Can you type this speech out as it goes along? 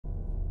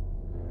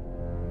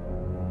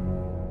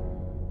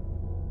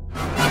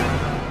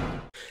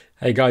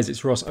Hey guys,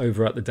 it's Ross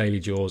over at the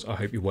Daily Jaws. I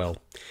hope you're well.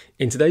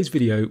 In today's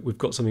video, we've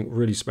got something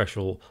really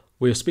special.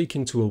 We are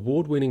speaking to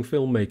award-winning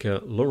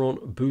filmmaker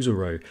Laurent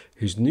Bouzereau,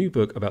 whose new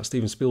book about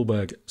Steven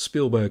Spielberg,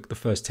 The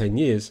First 10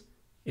 Years,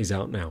 is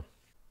out now.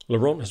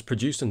 Laurent has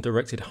produced and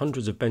directed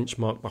hundreds of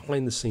benchmark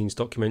behind-the-scenes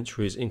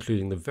documentaries,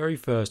 including the very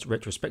first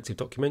retrospective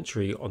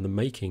documentary on the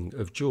making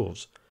of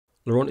Jaws.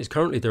 Laurent is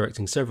currently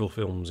directing several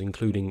films,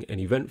 including an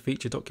event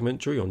feature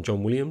documentary on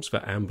John Williams for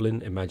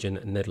Amblin, Imagine,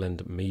 and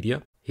Nederland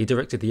Media. He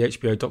directed the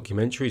HBO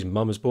documentaries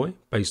Mama's Boy,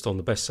 based on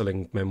the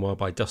best-selling memoir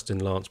by Dustin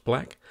Lance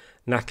Black,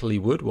 Natalie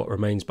Wood, What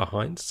Remains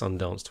Behind,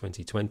 Sundance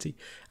 2020,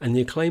 and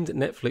the acclaimed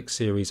Netflix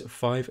series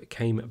Five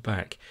Came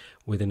Back,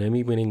 with an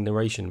Emmy-winning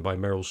narration by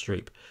Meryl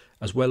Streep,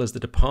 as well as the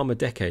De Palma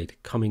Decade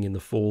coming in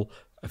the fall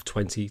of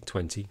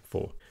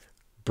 2024.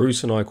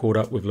 Bruce and I caught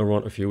up with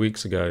Laurent a few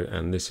weeks ago,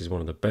 and this is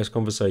one of the best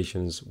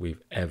conversations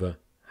we've ever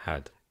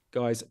had.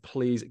 Guys,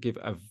 please give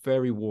a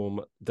very warm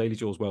Daily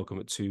Jaws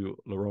welcome to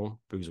Laurent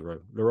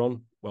Bouzereau.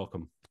 Laurent,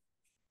 welcome.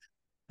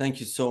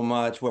 Thank you so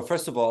much. Well,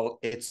 first of all,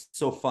 it's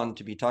so fun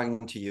to be talking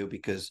to you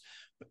because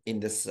in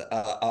this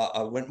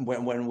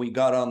when we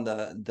got on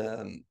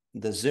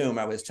the Zoom,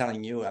 I was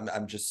telling you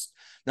I'm just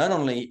not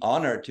only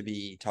honored to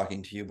be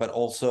talking to you, but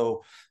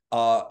also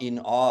in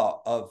awe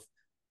of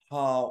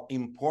how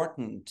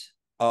important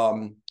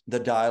the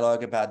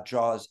dialogue about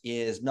Jaws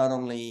is, not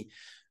only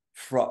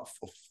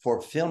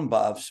for film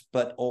buffs,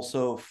 but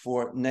also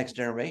for next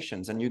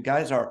generations. And you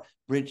guys are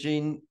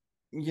bridging,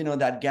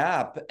 that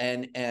gap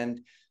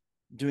and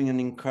doing an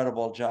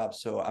incredible job.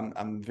 So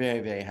I'm very,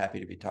 very happy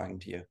to be talking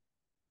to you.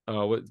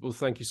 Well,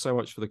 thank you so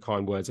much for the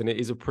kind words. And it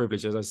is a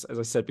privilege. As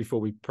I said before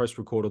we press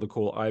record of the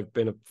call, I've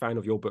been a fan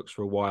of your books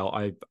for a while.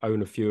 I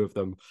own a few of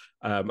them.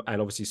 And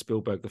obviously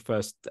Spielberg,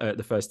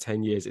 the first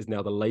 10 years is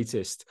now the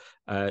latest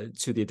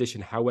to the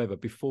edition. However,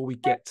 before we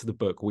get to the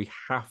book, we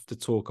have to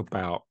talk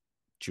about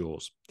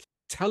Jaws.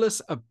 Tell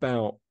us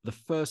about the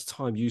first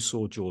time you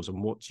saw Jaws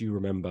and what do you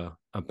remember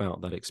about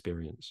that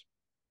experience?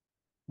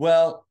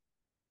 Well,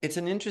 it's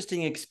an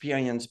interesting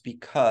experience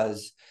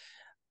because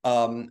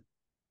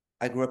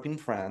I grew up in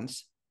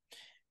France.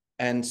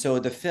 And so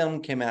the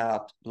film came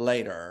out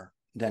later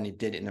than it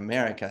did in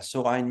America.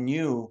 So I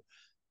knew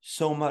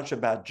so much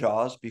about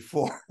Jaws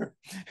before,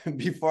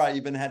 before I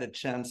even had a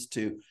chance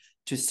to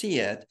see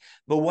it.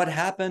 But what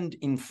happened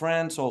in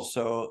France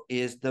also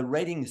is the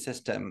rating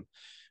system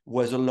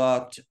was a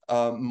lot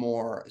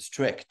more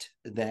strict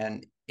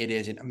than it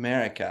is in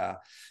America.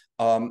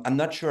 I'm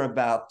not sure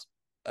about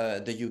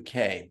the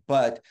UK,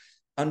 but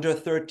under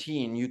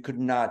 13, you could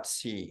not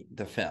see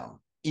the film,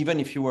 even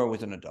if you were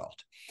with an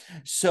adult.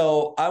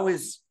 So I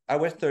was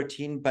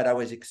 13, but I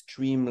was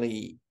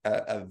extremely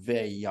a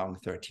very young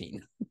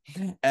 13.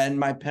 And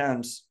my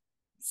parents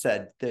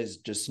said, there's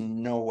just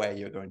no way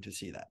you're going to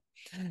see that.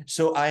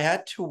 So I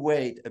had to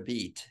wait a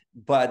bit.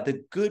 But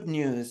the good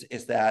news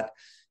is that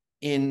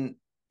in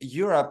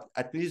Europe,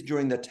 at least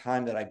during the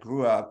time that I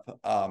grew up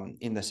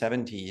in the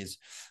 70s,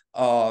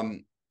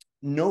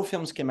 no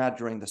films came out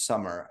during the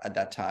summer at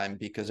that time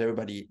because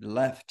everybody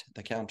left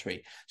the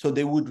country. So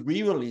they would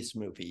re-release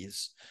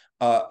movies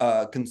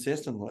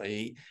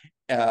consistently,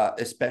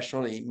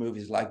 especially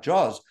movies like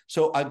Jaws.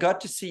 So I got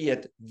to see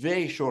it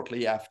very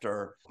shortly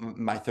after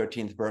my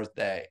 13th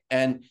birthday.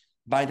 And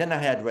by then I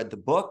had read the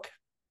book.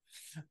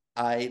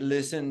 I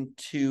listened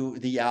to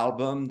the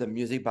album, the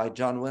music by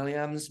John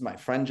Williams, my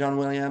friend John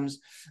Williams.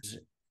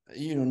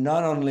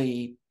 Not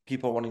only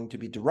people wanting to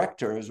be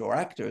directors or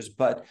actors,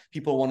 but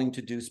people wanting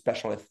to do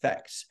special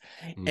effects,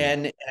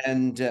 and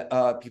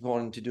people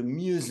wanting to do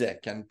music,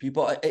 and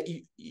people,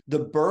 the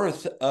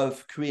birth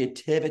of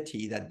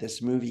creativity that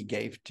this movie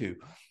gave to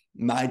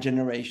my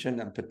generation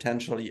and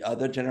potentially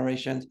other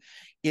generations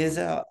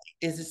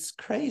is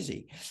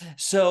crazy.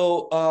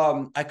 So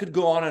I could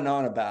go on and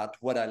on about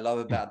what I love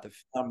about the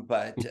film,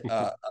 but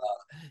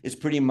it's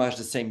pretty much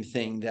the same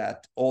thing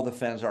that all the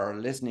fans are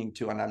listening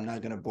to, and I'm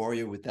not going to bore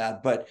you with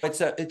that. But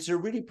it's a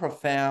really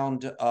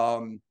profound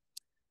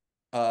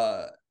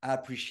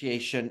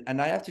appreciation.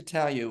 And I have to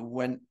tell you,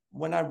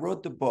 when I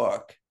wrote the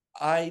book,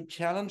 I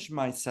challenged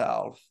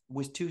myself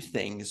with two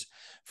things.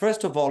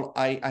 First of all,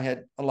 I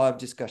had a lot of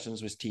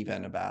discussions with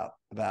Steven about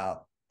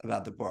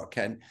the book,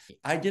 and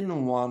I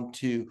didn't want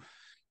to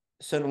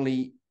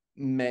suddenly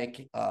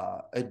make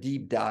a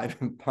deep dive,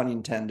 pun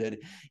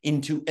intended,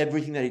 into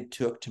everything that it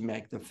took to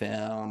make the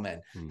film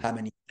and how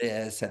many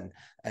this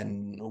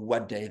and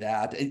what day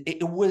that.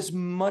 It was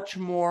much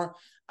more.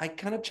 I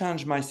kind of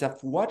challenged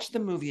myself, watch the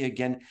movie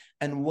again,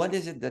 and what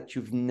is it that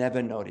you've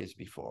never noticed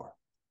before?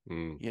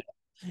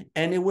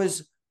 And it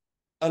was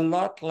a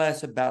lot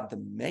less about the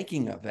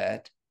making of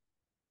it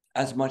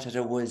as much as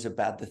it was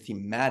about the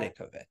thematic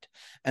of it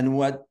and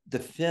what the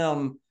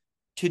film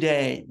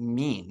today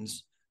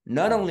means,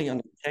 not only on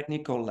a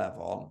technical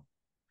level,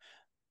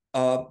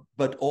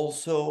 but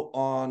also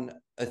on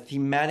a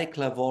thematic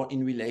level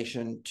in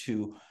relation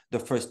to the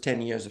first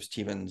 10 years of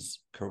Steven's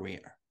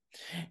career.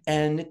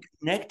 And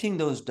connecting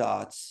those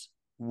dots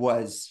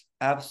was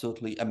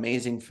absolutely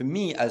amazing for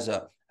me as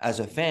as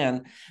a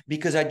fan,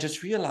 because I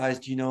just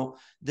realized,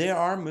 there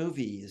are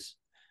movies,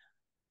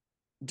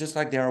 just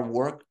like there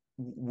are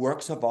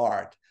works of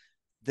art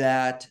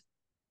that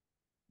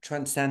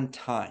transcend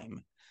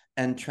time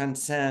and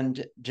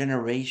transcend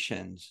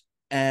generations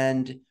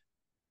and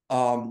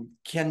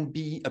can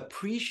be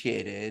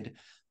appreciated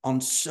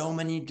on so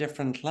many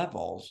different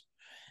levels,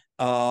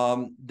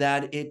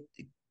 that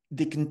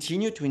they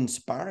continue to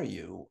inspire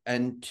you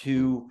and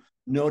to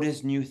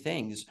notice new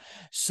things.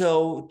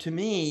 So to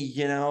me,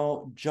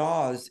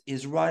 Jaws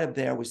is right up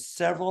there with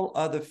several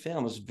other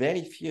films,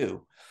 very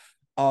few,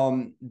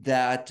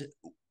 that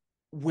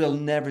will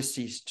never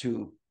cease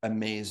to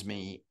amaze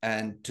me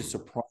and to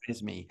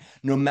surprise me,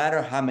 no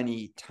matter how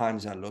many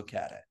times I look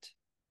at it.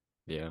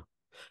 Yeah.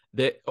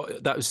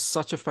 That was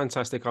such a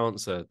fantastic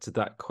answer to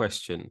that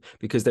question,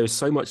 because there's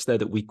so much there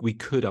that we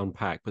could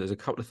unpack, but there's a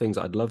couple of things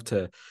I'd love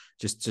to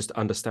just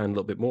understand a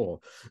little bit more.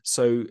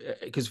 So,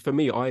 because for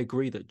me, I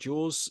agree that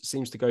Jaws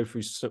seems to go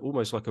through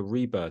almost like a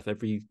rebirth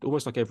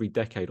almost like every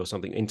decade or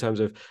something, in terms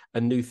of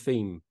a new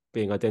theme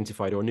being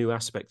identified or a new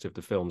aspect of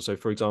the film. So,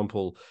 for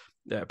example,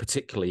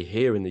 particularly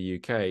here in the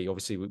UK,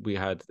 obviously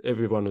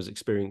everyone was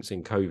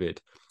experiencing COVID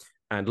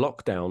and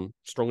lockdown,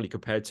 strongly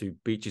compared to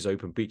beaches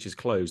open, beaches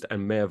closed,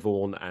 and Mayor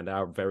Vaughan and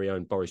our very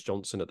own Boris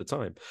Johnson at the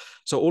time.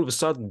 So all of a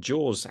sudden,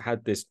 Jaws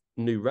had this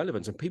new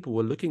relevance, and people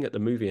were looking at the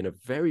movie in a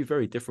very,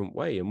 very different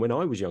way. And when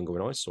I was younger,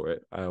 when I saw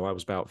it, I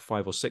was about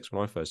 5 or 6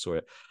 when I first saw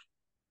it.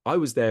 I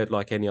was there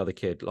like any other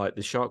kid. Like,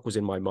 the shark was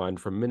in my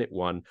mind from minute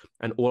one,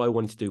 and all I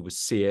wanted to do was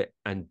see it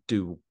and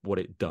do what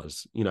it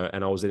does,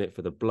 and I was in it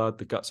for the blood,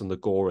 the guts, and the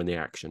gore and the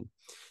action.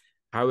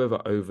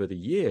 However, over the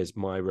years,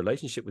 my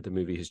relationship with the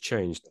movie has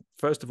changed.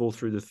 First of all,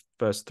 through the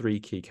first 3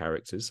 key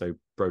characters. So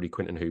Brody,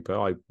 Quint, and Hooper.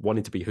 I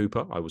wanted to be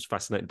Hooper. I was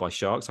fascinated by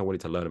sharks. I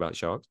wanted to learn about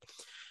sharks.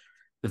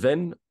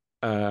 Then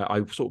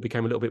I sort of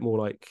became a little bit more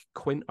like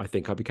Quint. I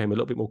think I became a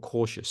little bit more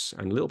cautious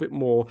and a little bit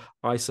more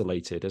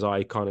isolated as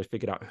I kind of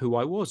figured out who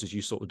I was, as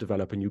you sort of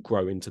develop and you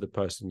grow into the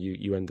person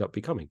you end up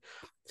becoming.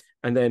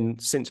 And then,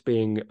 since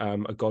being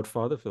a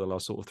godfather for the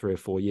last sort of 3 or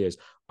 4 years,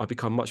 I've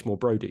become much more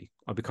Brody.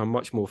 I've become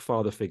much more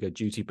father figure,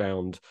 duty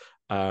bound,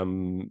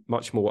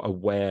 much more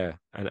aware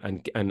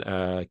and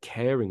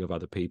caring of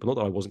other people. Not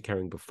that I wasn't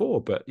caring before,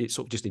 but it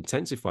sort of just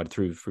intensified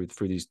through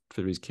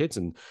these kids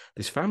and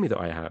this family that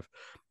I have.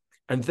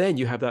 And then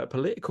you have that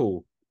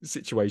political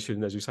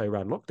situation, as we say,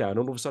 around lockdown, and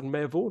all of a sudden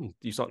Mayor Vaughan,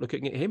 you start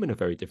looking at him in a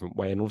very different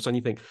way, and all of a sudden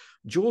you think,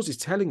 Jaws is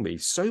telling me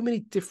so many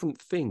different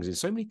things in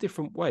so many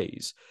different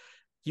ways.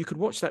 You could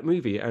watch that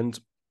movie, and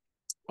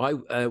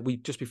we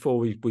just before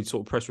we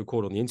sort of press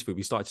record on the interview,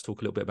 we started to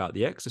talk a little bit about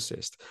The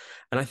Exorcist,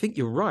 and I think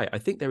you're right. I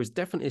think there is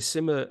definitely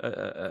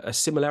a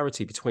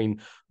similarity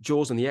between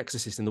Jaws and The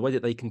Exorcist in the way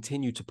that they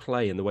continue to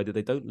play and the way that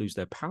they don't lose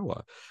their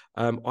power.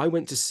 I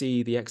went to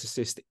see The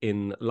Exorcist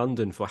in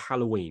London for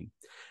Halloween.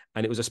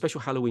 And it was a special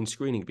Halloween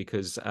screening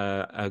because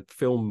a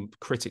film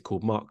critic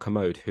called Mark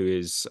Kermode, who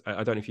is,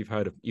 I don't know if you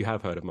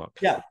have heard of Mark.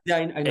 Yeah,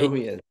 I know who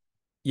he is.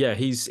 Yeah,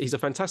 he's a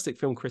fantastic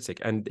film critic,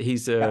 and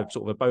he's a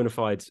sort of a bona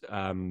fide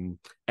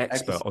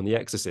expert on The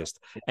Exorcist.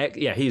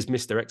 Yeah, he is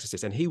Mr.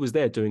 Exorcist, and he was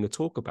there doing a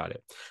talk about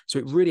it. So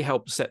it really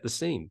helped set the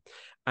scene.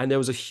 And there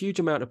was a huge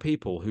amount of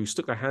people who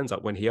stuck their hands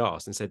up when he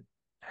asked and said,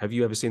 have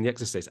you ever seen The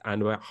Exorcist?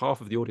 And about half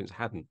of the audience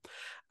hadn't.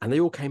 And they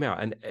all came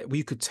out, and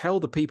you could tell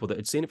the people that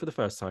had seen it for the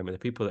first time and the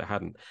people that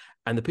hadn't.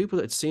 And the people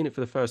that had seen it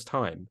for the first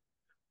time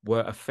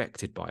were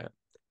affected by it.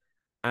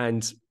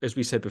 And as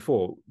we said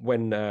before,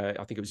 when I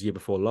think it was the year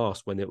before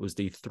last, when it was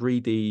the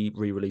 3D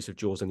re-release of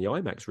Jaws and the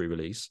IMAX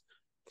re-release,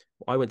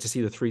 I went to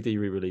see the 3D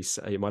re-release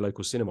in my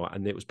local cinema,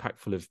 and it was packed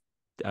full of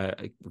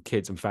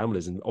kids and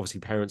families, and obviously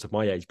parents of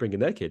my age bringing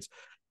their kids.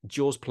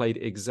 Jaws played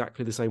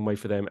exactly the same way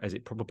for them as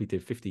it probably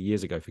did 50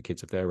 years ago for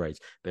kids of their age.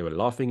 They were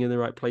laughing in the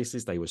right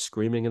places. They were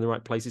screaming in the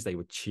right places. They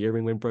were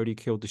cheering when Brody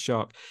killed the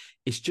shark.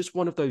 It's just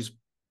one of those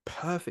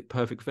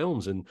perfect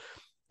films. And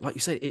like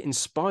you said, it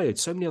inspired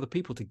so many other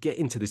people to get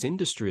into this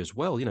industry as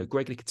well.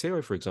 Greg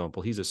Nicotero, for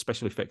example, he's a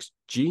special effects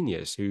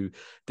genius who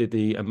did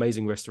the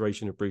amazing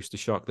restoration of Bruce the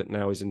Shark that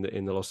now is in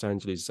the Los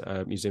Angeles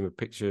Museum of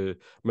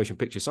Motion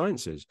Picture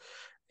Sciences.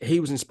 He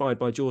was inspired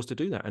by Jaws to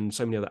do that, and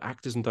so many other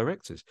actors and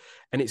directors.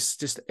 And it's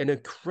just an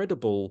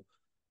incredible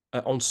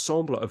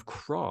ensemble of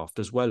craft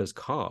as well as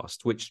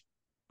cast, which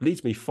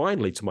leads me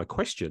finally to my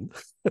question.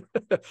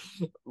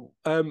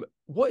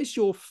 What is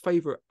your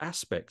favorite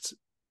aspect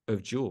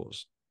of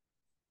Jaws?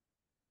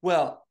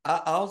 Well,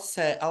 I'll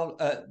say,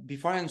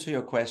 before I answer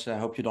your question, I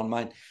hope you don't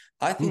mind.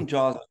 I think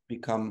Jaws has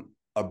become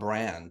a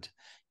brand,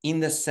 in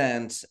the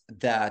sense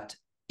that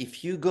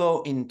if you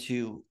go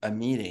into a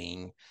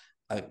meeting,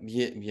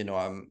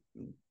 I'm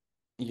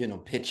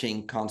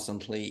pitching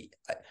constantly.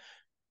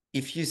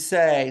 If you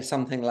say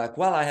something like,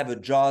 well, I have a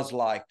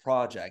Jaws-like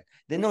project,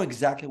 they know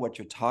exactly what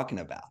you're talking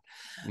about,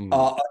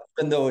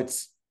 even though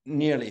it's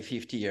nearly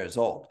 50 years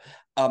old.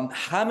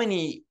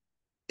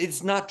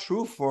 It's not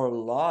true for a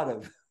lot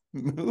of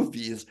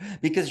movies,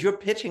 because you're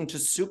pitching to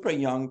super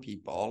young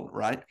people,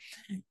 right?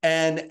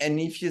 And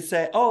if you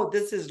say, oh,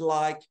 this is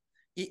like,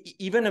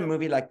 even a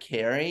movie like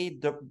Carrie,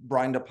 the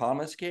Brian De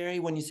Palma's Carrie,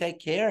 when you say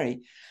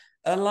Carrie,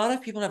 a lot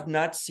of people have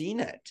not seen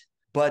it.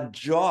 But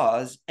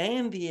Jaws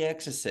and The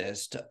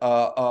Exorcist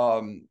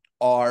are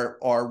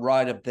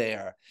right up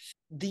there.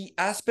 The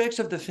aspects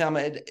of the film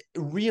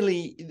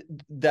really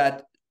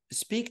that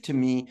speak to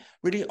me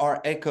really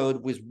are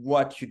echoed with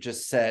what you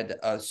just said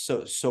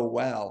so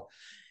well,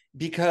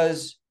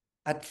 because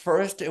at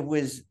first it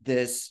was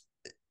this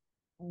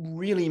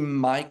really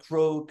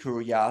micro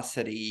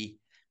curiosity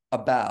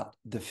about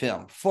the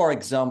film. For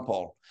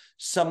example,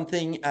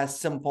 something as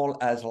simple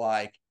as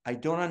like, I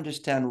don't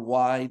understand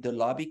why the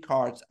lobby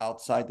cards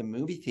outside the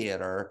movie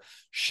theater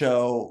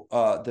show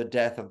the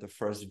death of the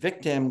first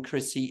victim,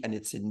 Chrissy, and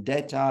it's in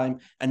daytime,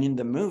 and in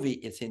the movie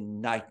it's in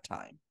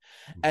nighttime.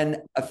 And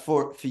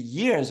for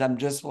years, I'm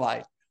just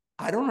like,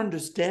 I don't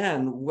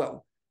understand.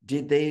 Well,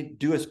 did they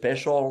do a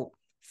special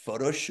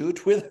photo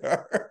shoot with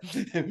her?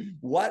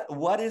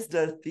 What is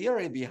the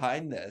theory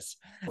behind this?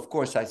 Of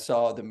course, I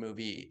saw the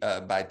movie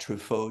by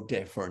Truffaut,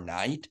 Day for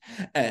Night,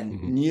 and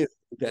Mm-hmm. knew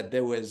that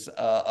there was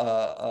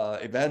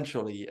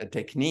eventually a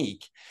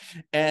technique.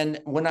 And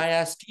when I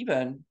asked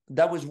Steven,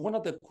 that was one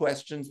of the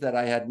questions that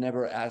I had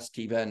never asked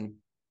Steven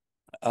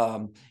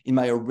in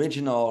my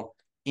original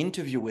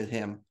interview with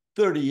him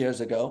 30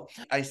 years ago.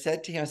 I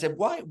said to him, I said,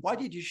 why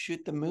did you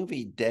shoot the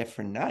movie Day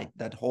for Night,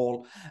 that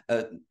whole,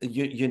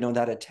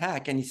 that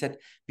attack? And he said,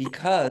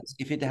 because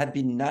if it had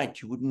been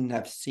night, you wouldn't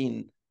have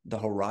seen the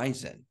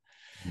horizon.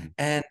 Mm-hmm.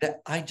 And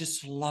I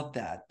just love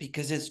that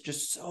because it's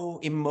just so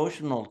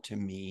emotional to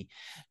me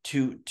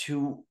to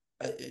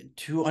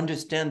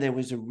understand there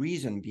was a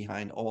reason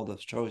behind all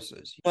those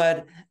choices.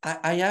 But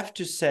I have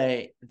to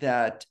say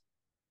that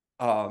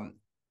um,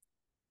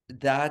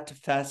 that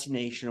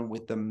fascination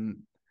with the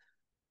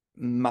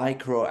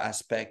micro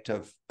aspect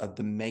of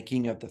the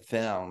making of the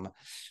film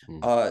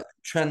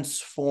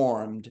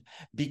transformed,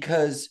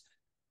 because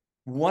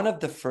one of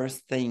the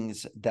first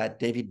things that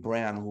David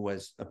Brown, who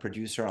was a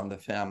producer on the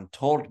film,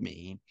 told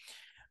me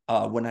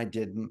when I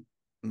did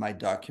my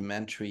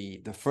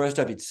documentary, the first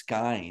of its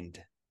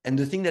kind. And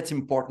the thing that's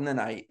important,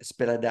 and I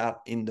spell it out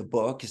in the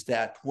book, is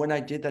that when I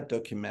did that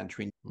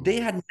documentary,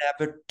 they had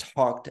never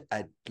talked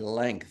at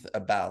length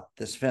about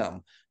this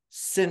film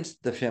since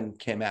the film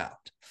came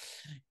out.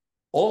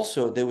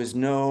 Also, there was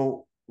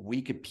no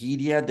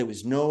Wikipedia, there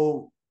was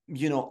no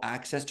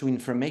access to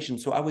information.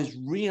 So I was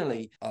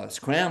really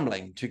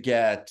scrambling to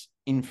get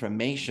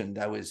information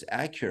that was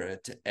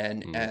accurate,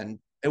 and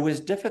it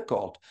was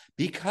difficult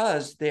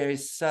because there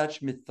is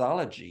such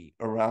mythology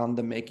around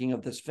the making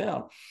of this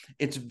film.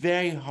 It's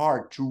very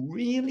hard to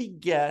really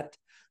get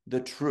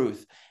the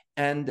truth.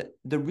 And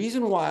the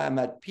reason why I'm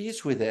at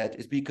peace with it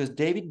is because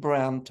David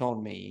Brown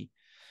told me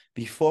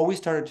before we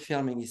started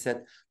filming, he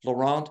said,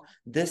 Laurent,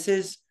 this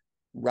is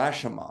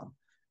Rashomon.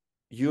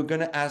 You're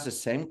going to ask the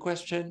same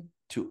question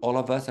to all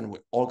of us, and we're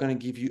all going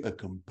to give you a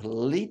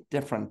complete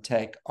different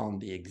take on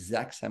the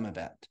exact same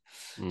event.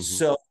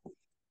 So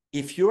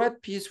if you're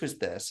at peace with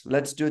this,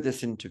 let's do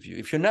this interview.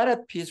 If you're not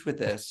at peace with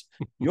this,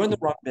 you're in the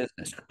wrong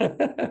business.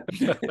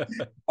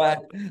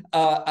 But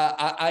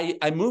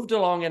I moved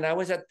along and I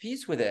was at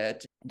peace with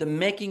it. The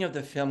making of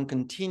the film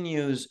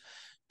continues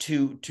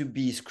to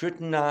be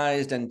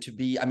scrutinized and to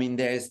be, I mean,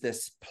 there's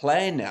this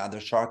play now, The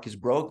Shark is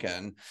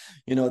Broken,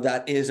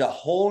 that is a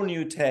whole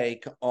new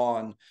take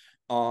on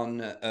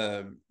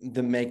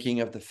the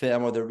making of the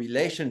film, or the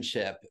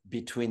relationship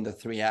between the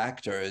three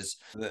actors.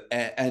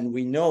 And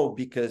we know,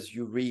 because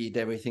you read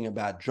everything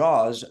about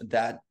Jaws,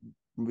 that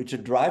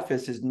Richard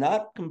Dreyfuss is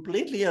not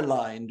completely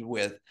aligned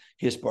with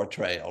his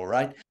portrayal,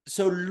 right?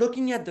 So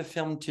looking at the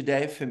film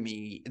today, for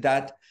me,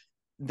 that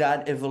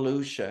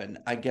evolution,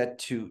 I get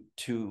to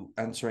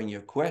answering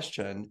your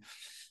question,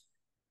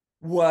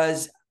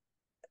 was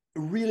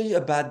really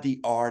about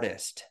the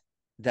artist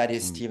that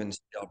is Steven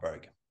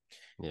Spielberg.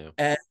 Yeah.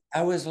 And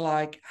I was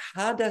like,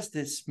 how does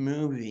this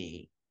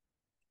movie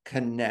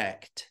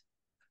connect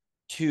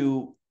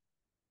to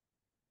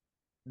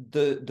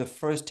the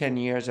first 10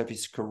 years of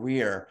his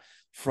career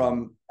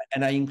from,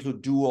 and I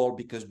include Duel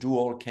because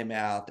Duel came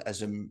out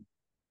as a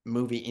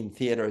movie in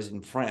theaters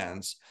in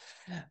France,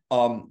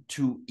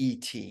 to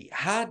E.T.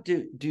 How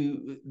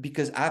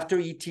because after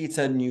E.T. it's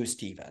a new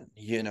Steven,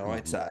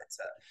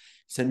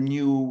 it's a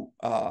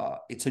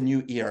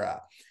new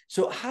era.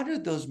 So how do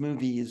those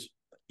movies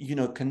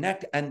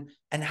connect, and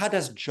how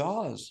does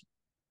Jaws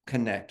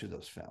connect to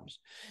those films?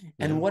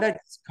 And what I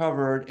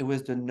discovered, it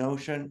was the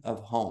notion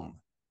of home.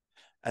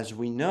 As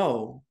we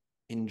know,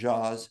 in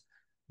Jaws,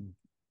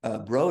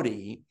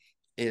 Brody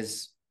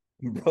has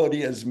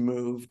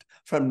moved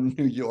from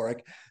New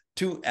York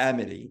to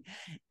Amity,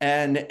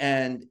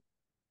 and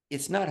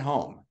it's not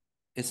home.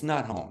 It's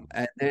not home,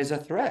 and there's a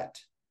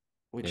threat,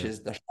 which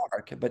is the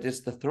shark, but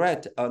it's the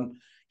threat on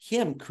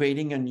him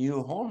creating a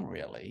new home,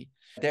 really.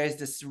 There's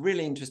this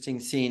really interesting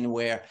scene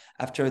where,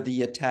 after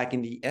the attack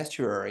in the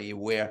estuary,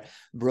 where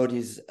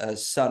Brody's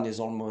son is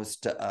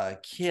almost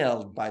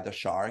killed by the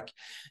shark,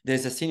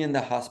 there's a scene in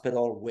the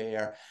hospital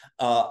where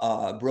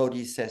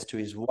Brody says to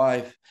his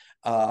wife,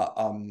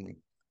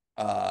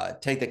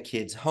 take the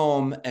kids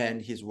home,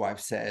 and his wife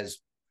says,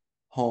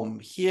 home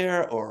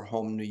here or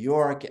home New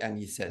York, and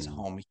he says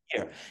home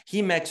here.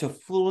 He makes a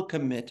full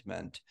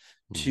commitment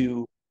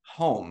to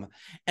home.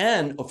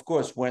 And of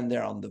course, when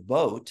they're on the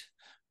boat,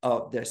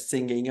 they're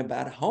singing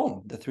about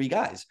home, the three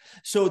guys.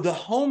 So the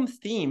home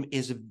theme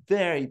is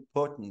very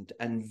potent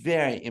and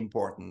very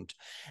important.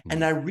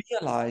 And I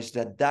realized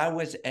that that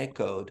was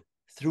echoed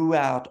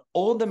throughout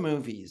all the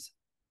movies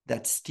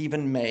that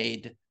Steven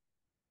made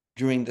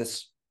during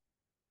this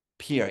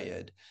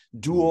period.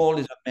 Duel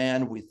is a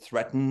man we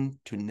threaten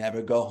to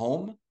never go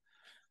home.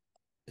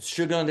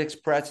 Sugarland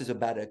Express is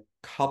about a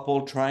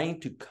couple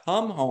trying to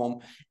come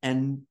home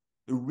and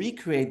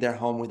recreate their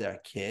home with their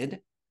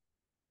kid.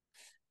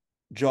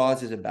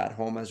 Jaws is about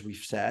home, as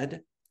we've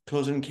said.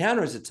 Close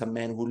Encounters, it's a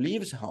man who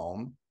leaves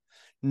home.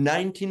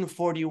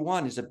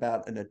 1941 is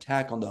about an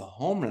attack on the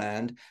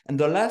homeland. And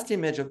the last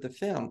image of the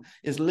film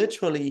is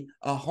literally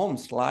a home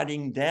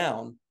sliding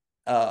down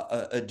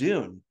a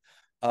dune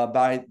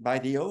by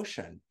the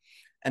ocean.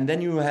 And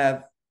then you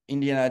have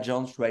Indiana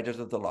Jones, Raiders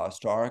of the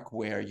Lost Ark,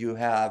 where you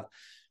have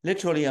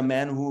literally a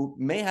man who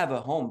may have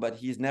a home, but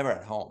he's never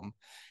at home.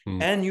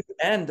 And you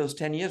end those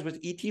 10 years with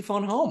E.T.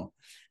 phone home.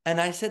 And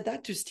I said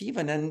that to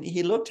Steven, and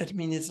he looked at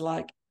me and he's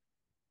like,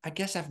 I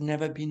guess I've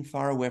never been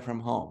far away from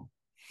home.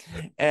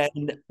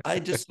 And I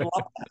just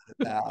love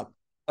that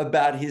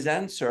about his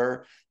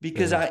answer,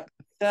 because I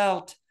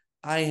felt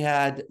I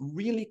had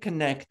really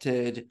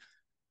connected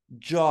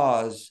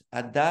Jaws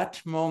at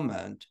that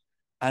moment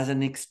as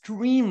an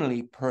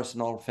extremely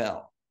personal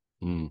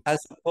film, as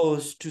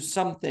opposed to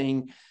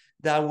something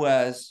that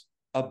was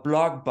a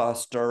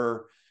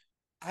blockbuster.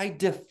 I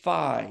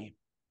defy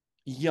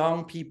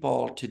young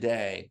people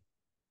today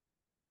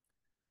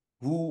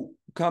who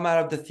come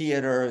out of the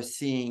theater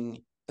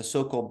seeing a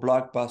so-called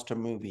blockbuster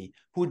movie,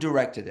 who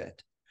directed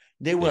it.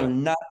 They will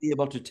not be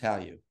able to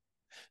tell you.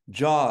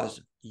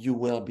 Jaws, you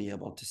will be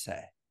able to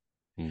say.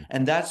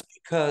 And that's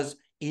because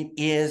it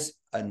is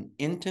an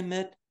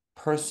intimate,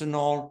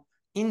 personal,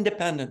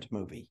 independent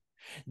movie.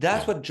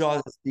 That's what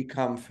Jaws has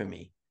become for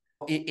me.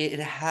 It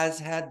has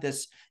had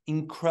this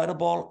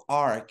incredible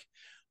arc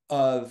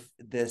of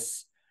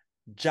this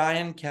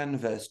giant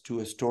canvas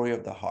to a story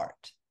of the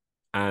heart.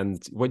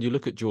 And when you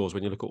look at Jaws,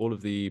 when you look at all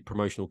of the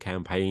promotional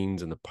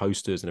campaigns and the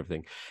posters and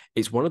everything,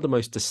 it's one of the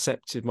most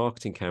deceptive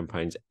marketing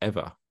campaigns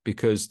ever,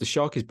 because the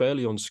shark is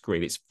barely on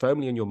screen. It's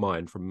firmly in your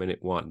mind from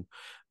minute one,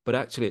 but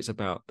actually it's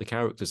about the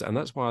characters. And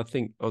that's why I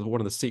think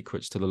one of the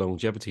secrets to the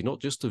longevity,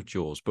 not just of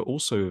Jaws, but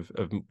also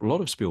of a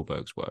lot of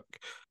Spielberg's work.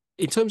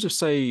 In terms of,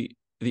 say,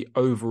 the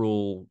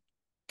overall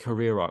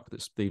career arc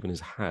that Steven has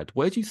had,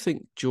 where do you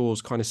think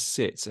Jaws kind of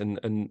sits, and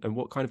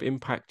what kind of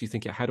impact do you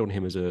think it had on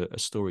him as a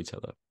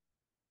storyteller?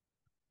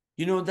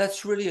 You know,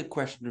 that's really a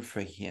question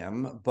for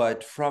him.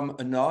 But from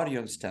an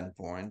audience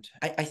standpoint,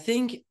 I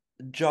think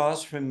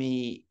Jaws, for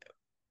me,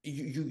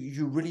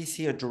 you really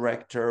see a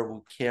director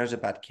who cares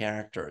about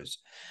characters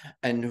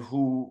and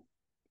who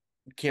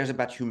cares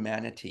about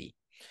humanity.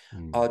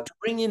 To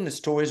bring in the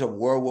stories of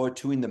World War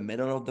II in the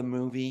middle of the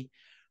movie,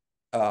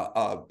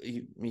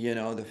 you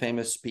know, the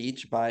famous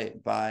speech by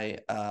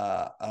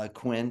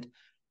Quint,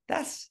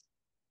 that's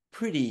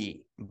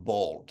pretty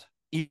bold,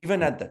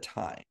 even at the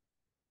time.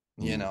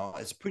 You know,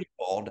 it's pretty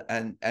bold,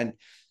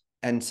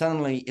 and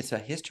suddenly it's a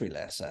history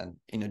lesson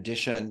in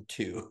addition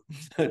to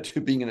to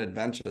being an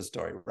adventure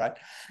story, right?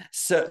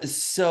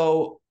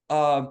 So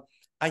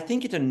I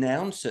think it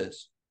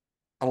announces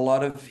a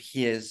lot of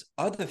his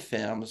other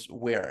films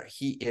where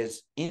he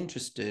is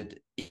interested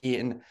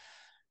in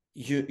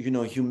you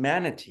know,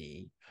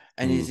 humanity,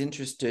 and is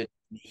interested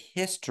in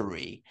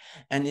history,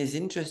 and is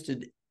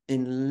interested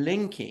in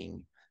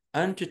linking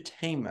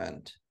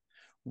entertainment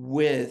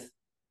with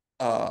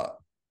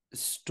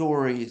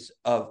stories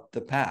of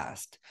the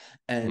past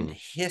and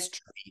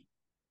history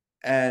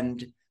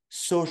and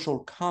social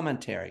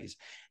commentaries.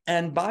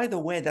 And by the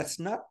way, that's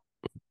not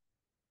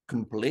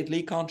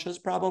completely conscious,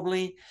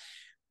 probably,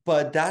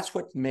 but that's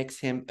what makes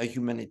him a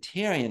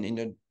humanitarian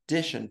in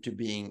addition to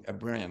being a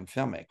brilliant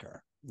filmmaker.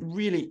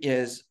 Really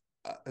is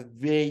a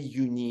very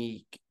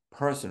unique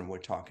person we're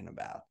talking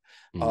about.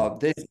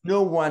 There's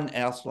no one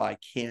else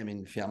like him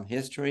in film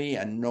history,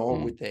 and nor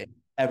would there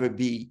ever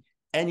be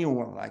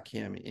anyone like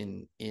him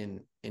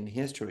in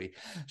history.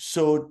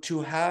 So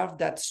to have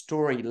that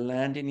story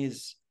land in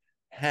his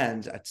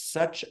hands at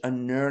such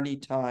an early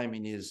time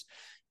in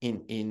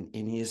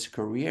his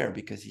career,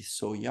 because he's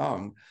so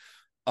young,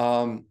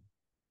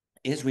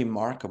 is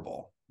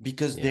remarkable,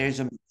 because there's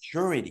a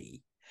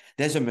maturity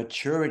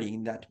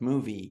in that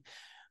movie,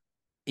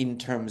 in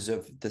terms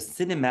of the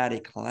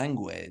cinematic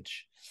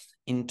language,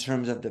 in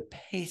terms of the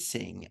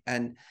pacing,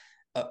 and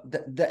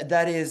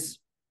that is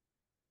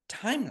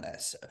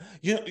timeless.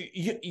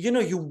 You know,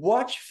 you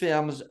watch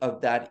films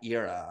of that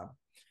era,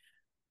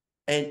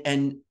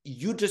 and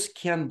you just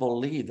can't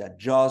believe that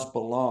Jaws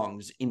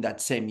belongs in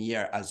that same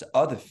year as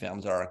other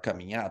films that are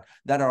coming out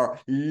that are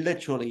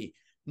literally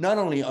not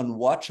only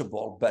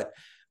unwatchable, but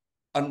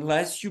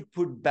unless you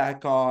put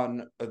back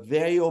on a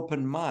very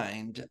open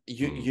mind,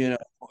 Mm.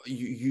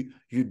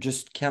 you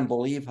just can't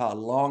believe how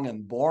long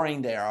and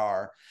boring they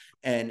are,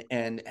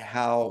 and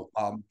how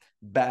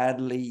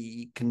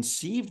badly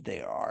conceived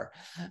they are.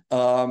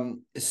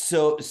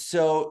 So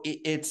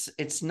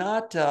it's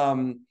not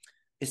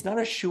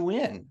a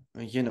shoe-in,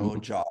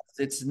 Mhm. job.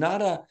 It's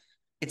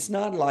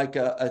not like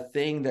a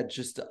thing that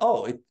just,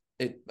 oh,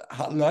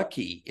 how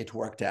lucky it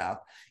worked out.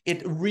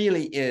 It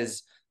really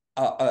is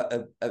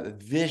a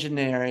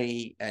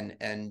visionary,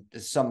 and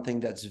something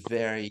that's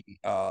very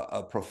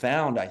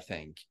profound, I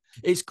think.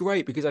 It's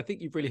great because I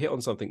think you've really hit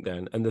on something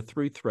then, and the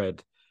through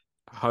thread,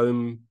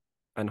 home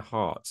and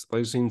hearts.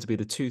 Those seem to be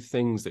the two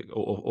things that,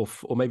 or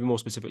maybe more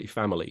specifically,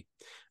 family.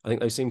 I think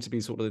those seem to be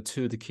sort of the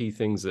two of the key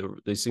things that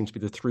they seem to be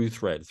the through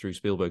thread through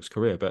Spielberg's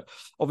career. But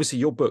obviously,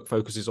 your book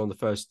focuses on the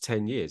first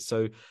 10 years.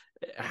 So,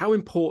 how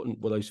important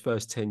were those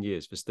first 10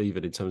 years for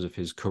Steven in terms of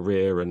his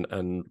career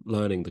and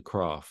learning the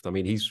craft? I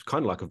mean, he's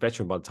kind of like a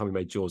veteran by the time he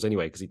made Jaws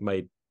anyway, because he'd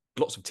made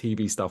lots of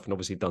TV stuff and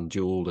obviously done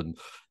Duel and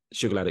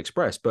Sugarland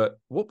Express. But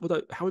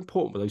how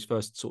important were those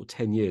first sort of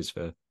 10 years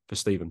for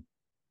Steven?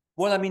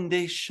 Well, I mean,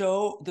 they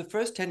show the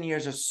first 10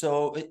 years or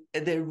so,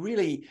 they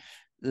really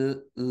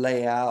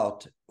lay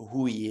out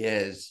who he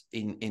is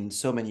in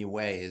so many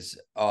ways.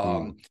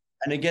 Mm,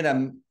 And again,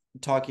 I'm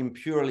talking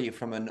purely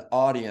from an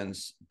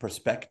audience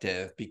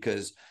perspective,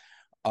 because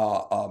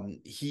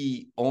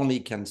he only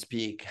can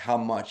speak how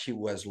much he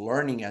was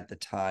learning at the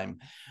time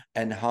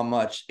and how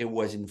much it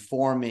was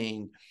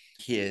informing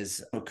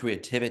his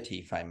creativity,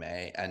 if I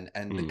may, and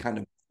the mm, kind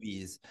of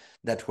movies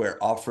that were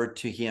offered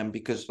to him.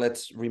 Because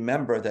let's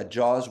remember that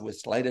Jaws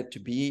was slated to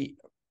be,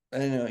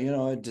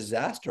 a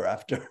disaster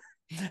after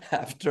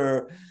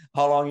after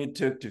how long it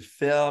took to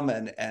film,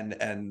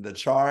 and the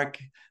shark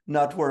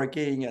not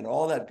working and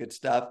all that good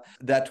stuff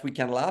that we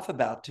can laugh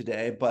about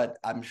today, but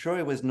I'm sure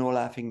it was no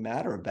laughing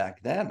matter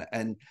back then.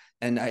 And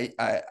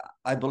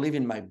I believe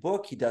in my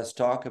book he does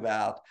talk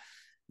about,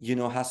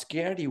 how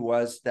scared he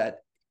was that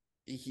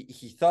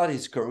he thought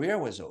his career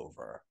was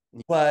over.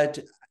 But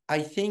I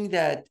think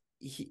that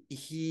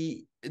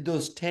he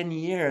those 10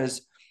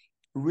 years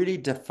really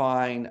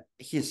define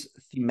his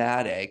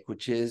thematic,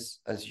 which is,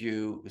 as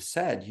you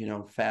said,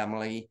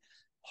 family,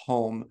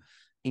 home,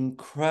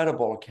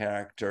 incredible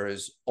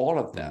characters, all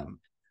of mm, them.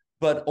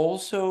 But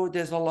also,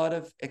 there's a lot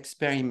of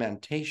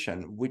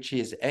experimentation, which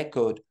is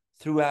echoed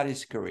throughout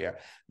his career.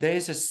 There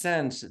is a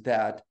sense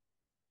that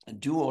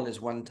Duel is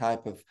one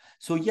type of.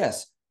 So,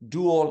 yes,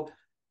 Duel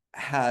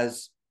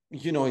has,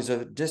 is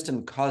a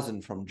distant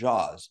cousin from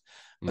Jaws,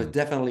 mm,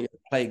 definitely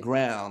a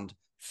playground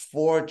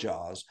for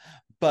Jaws,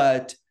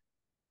 but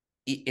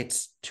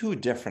it's two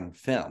different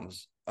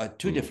films,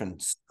 two mm,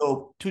 different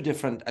scope, two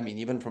different. I mean,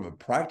 even from a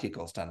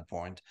practical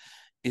standpoint,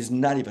 is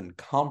not even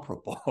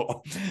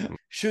comparable. mm,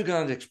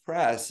 Sugarland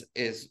Express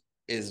is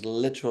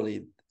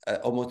literally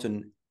almost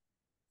an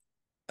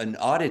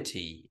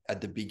oddity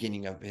at the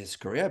beginning of his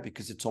career,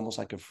 because it's almost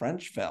like a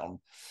French film.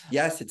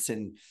 Yes, it's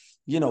in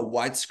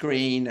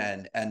widescreen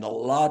and a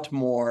lot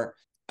more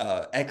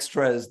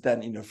extras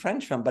than in a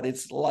French film, but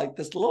it's like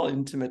this little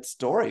intimate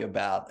story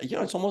about,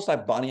 it's almost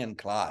like Bonnie and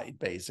Clyde,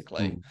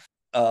 basically.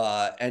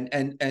 mm,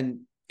 And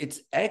it's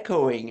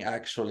echoing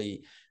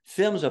actually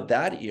films of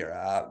that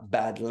era.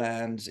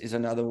 Badlands is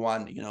another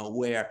one,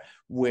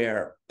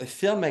 where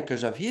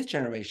filmmakers of his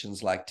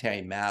generations, like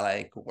Terry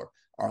Malick or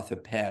Arthur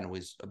Penn, who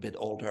is a bit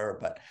older,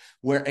 but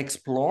were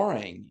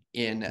exploring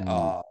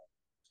mm,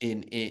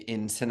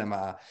 in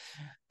cinema.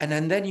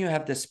 And then you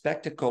have the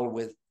spectacle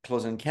with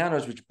Close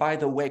Encounters, which, by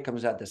the way,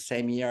 comes out the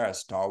same year as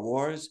Star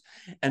Wars.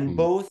 And mm.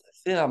 both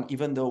film,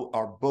 even though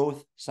are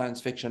both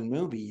science fiction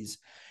movies,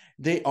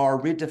 they are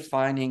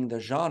redefining the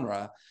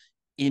genre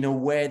in a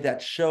way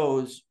that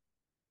shows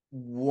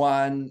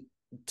one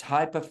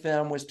type of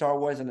film with Star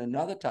Wars and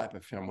another type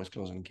of film with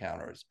Close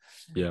Encounters,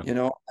 Yeah.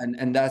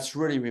 and that's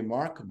really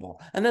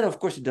remarkable. And then, of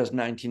course, he does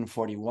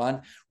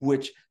 1941,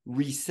 which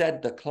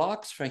reset the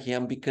clocks for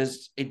him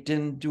because it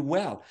didn't do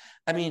well.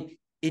 I mean,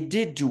 it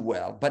did do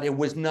well, but it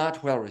was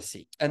not well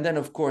received. And then,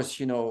 of course,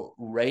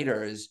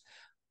 Raiders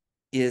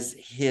is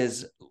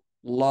his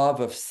love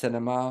of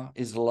cinema,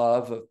 his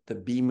love of the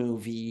B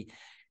movie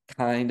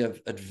kind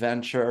of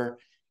adventure.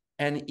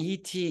 And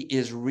E.T.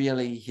 is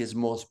really his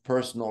most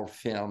personal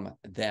film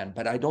then.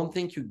 But I don't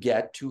think you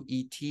get to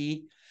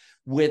E.T.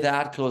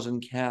 without Close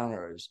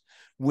Encounters,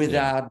 Yeah.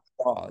 without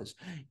Jaws.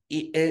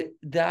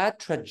 That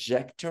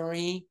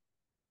trajectory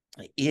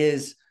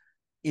is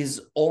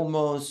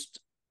almost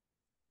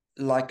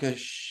like a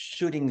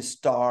shooting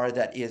star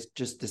that is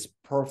just this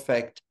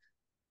perfect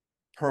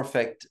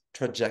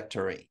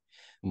trajectory.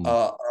 Mm,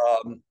 Uh,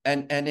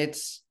 and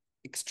it's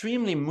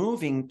extremely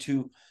moving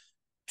to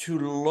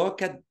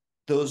look at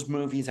those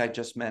movies I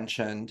just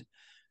mentioned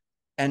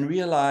and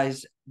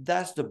realize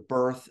that's the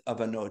birth of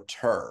an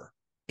auteur.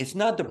 It's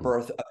not the mm,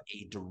 birth of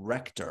a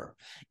director.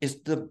 It's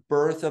the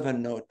birth of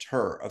an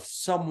auteur, of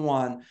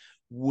someone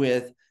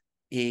with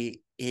a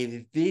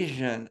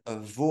vision, a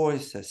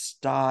voice, a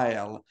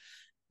style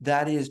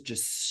that is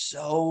just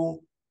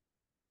so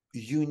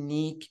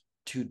unique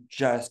to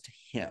just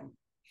him.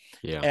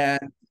 Yeah.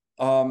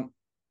 And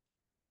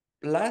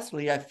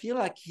lastly, I feel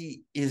like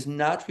he is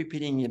not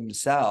repeating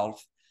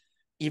himself,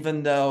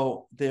 even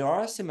though there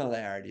are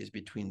similarities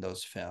between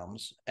those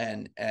films.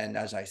 And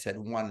as I said,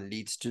 one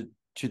leads to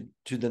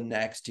the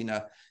next in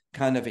a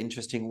kind of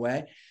interesting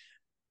way.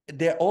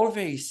 They're all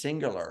very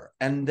singular,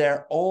 and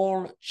they're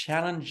all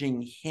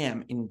challenging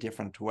him in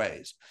different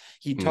ways.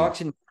 He Mm.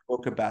 talks in the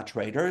book about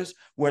Raiders,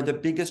 where the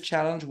biggest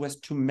challenge was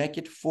to make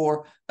it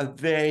for a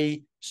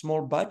very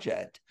small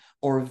budget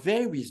or a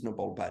very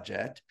reasonable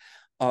budget,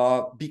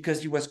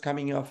 because he was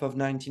coming off of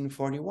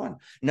 1941. Mm.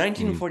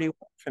 1941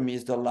 for me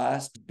is the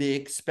last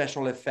big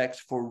special effects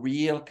for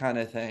real kind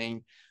of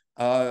thing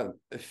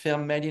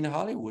film made in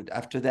Hollywood.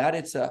 After that,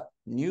 it's a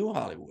new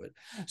Hollywood.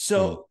 Mm.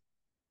 So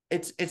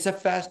it's a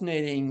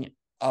fascinating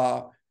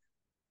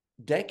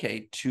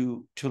decade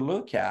to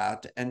look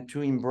at and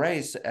to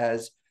embrace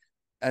as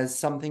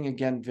something,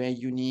 again, very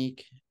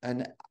unique.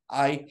 And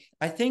I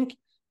think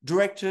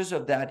directors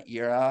of that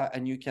era,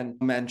 and you can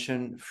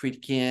mention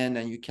Friedkin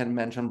and you can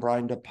mention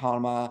Brian De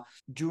Palma,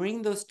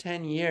 during those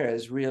 10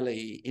 years,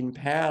 really in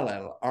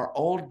parallel, are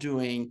all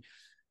doing,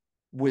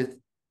 with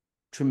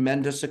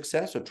tremendous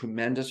success or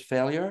tremendous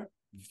failure,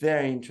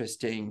 very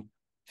interesting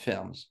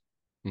films.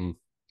 Mm.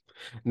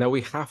 Now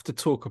we have to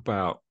talk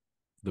about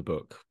the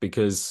book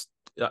because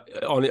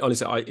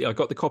honestly, I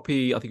got the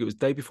copy. I think it was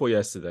day before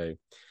yesterday,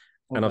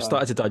 and I've Okay.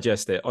 started to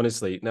digest it.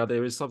 Honestly, now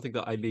there is something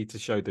that I need to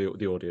show the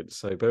audience.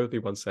 So bear with me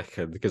 1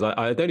 second because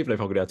I don't even know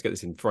if I'm going to be able to get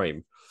this in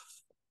frame.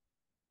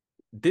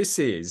 This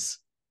is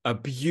a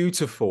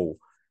beautiful,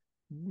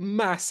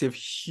 massive,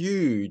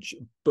 huge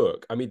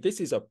book. I mean,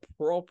 this is a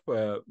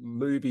proper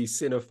movie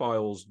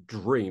cinephile's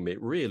dream.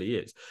 It really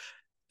is.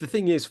 The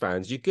thing is,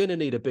 fans, you're going to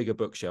need a bigger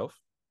bookshelf,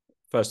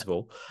 first of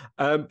all.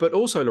 But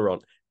also,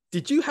 Laurent,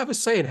 did you have a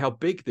say in how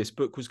big this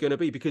book was going to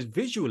be? Because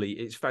visually,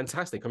 it's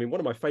fantastic. I mean, one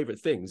of my favorite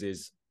things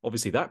is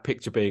obviously that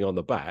picture being on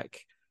the back,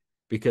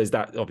 because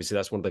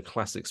that's one of the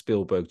classic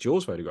Spielberg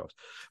Jaws photographs.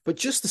 But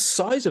just the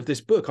size of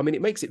this book, I mean,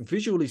 it makes it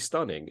visually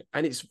stunning,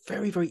 and it's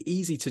very, very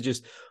easy to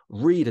just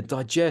read and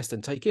digest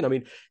and take in. I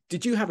mean,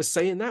 did you have a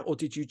say in that, or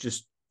did you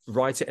just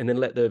write it and then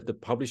let the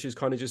publishers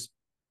kind of just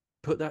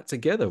put that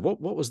together?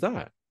 What was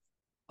that?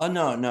 Oh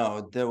no,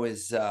 no. There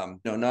was no,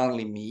 not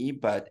only me,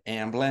 but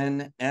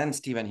Amblin and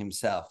Steven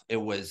himself. It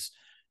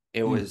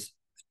Mm, was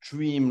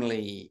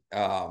extremely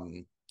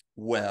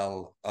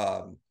well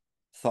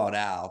thought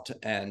out,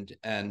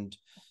 and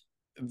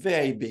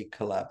very big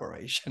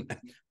collaboration.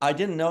 I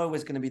didn't know it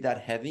was going to be that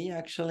heavy,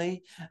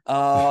 actually.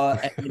 And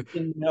I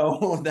didn't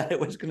know that it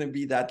was going to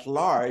be that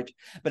large.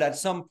 But at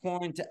some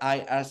point, I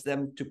asked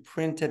them to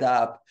print it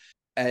up,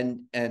 and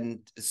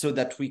so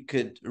that we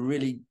could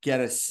really get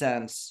a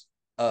sense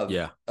of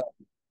yeah,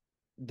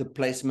 the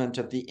placement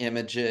of the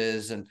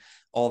images and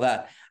all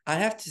that. I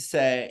have to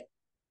say,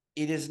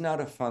 it is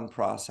not a fun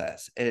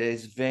process. It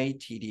is very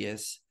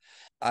tedious.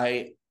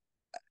 I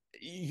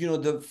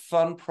the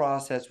fun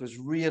process was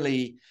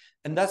really,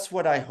 and that's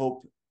what I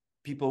hope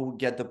people who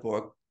get the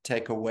book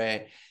take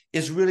away,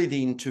 is really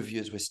the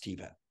interviews with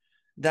Steven.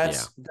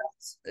 yeah,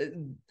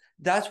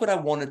 That's what I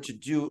wanted to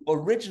do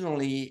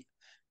originally.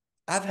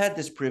 I've had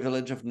this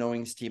privilege of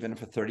knowing Steven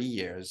for 30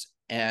 years,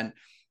 and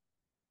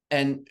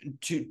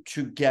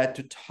to get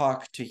to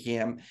talk to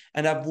him,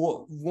 and I've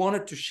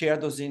wanted to share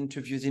those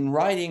interviews in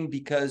writing,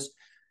 because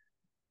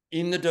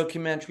in the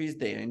documentaries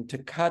they're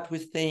intercut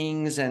with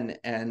things,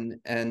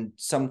 and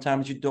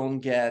sometimes you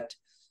don't get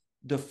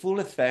the full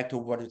effect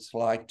of what it's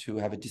like to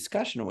have a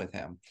discussion with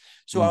him.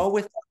 So I mm,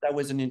 always thought that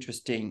was an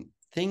interesting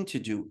thing to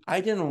do.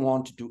 I didn't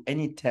want to do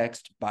any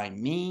text by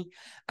me.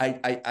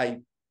 I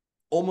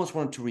almost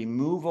wanted to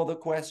remove all the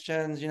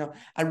questions.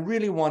 I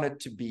really wanted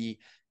to be,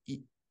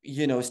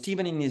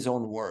 Stephen in his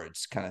own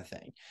words, kind of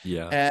thing.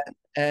 yeah,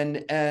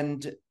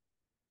 And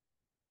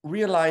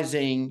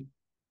realizing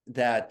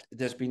that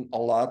there's been a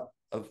lot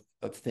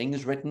of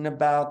things written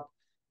about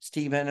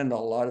Stephen, and a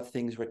lot of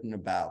things written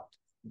about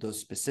those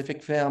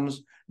specific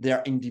films. There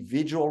are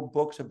individual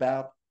books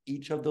about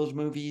each of those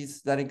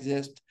movies that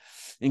exist,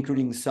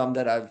 including some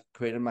that I've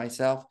created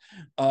myself.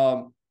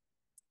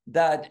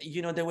 That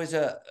there was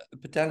a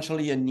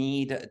potentially a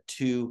need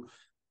to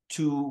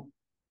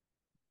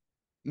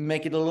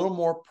make it a little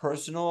more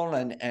personal,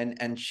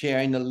 and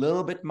sharing a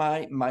little bit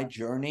my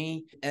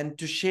journey, and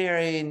to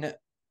sharing,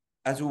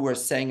 as we were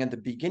saying at the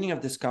beginning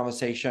of this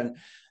conversation,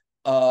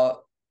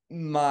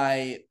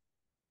 my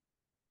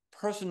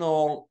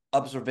personal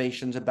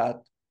observations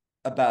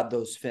about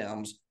those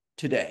films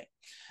today.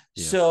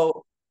 yeah,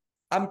 So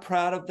I'm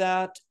proud of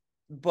that,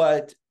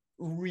 but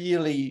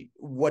really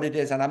what it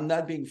is, and I'm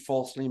not being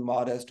falsely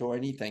modest or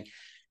anything,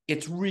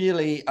 it's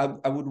really,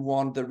 I would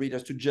want the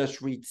readers to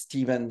just read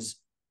Steven's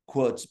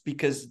quotes,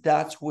 because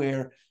that's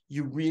where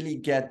you really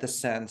get the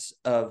sense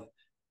of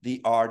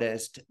the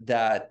artist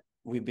that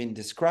we've been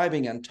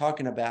describing and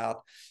talking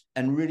about,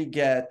 and really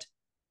get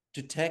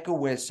to take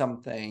away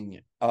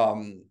something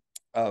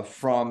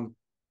from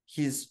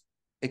his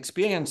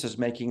experiences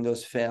making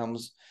those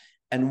films,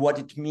 and what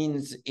it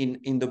means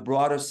in the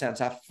broader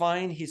sense. I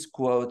find his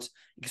quotes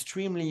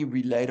extremely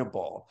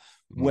relatable,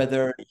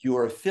 whether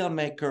you're a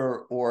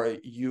filmmaker or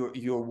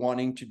you're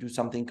wanting to do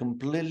something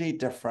completely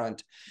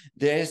different.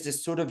 There's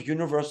this sort of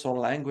universal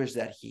language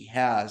that he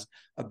has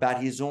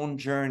about his own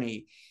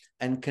journey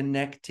and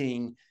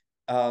connecting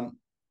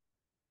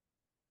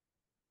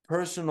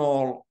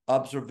personal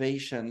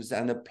observations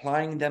and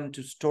applying them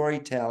to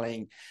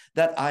storytelling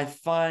that I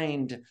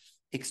find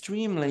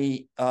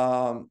extremely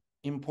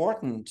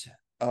important,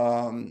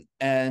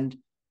 and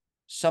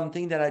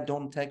something that I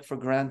don't take for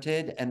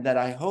granted, and that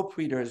I hope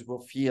readers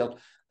will feel,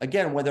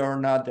 again, whether or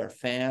not they're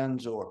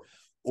fans or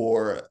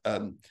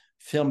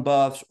film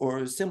buffs,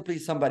 or simply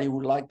somebody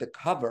who liked the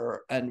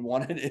cover and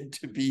wanted it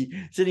to be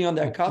sitting on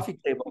their coffee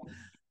table.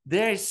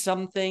 There is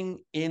something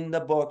in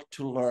the book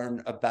to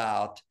learn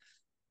about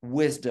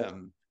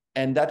wisdom,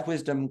 and that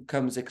wisdom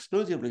comes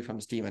exclusively from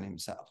Steven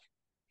himself.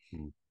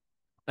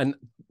 And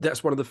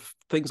that's one of the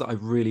things that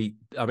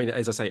I mean,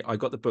 as I say, I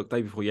got the book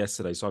day before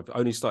yesterday, so I've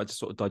only started to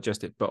sort of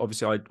digest it. But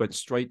obviously, I went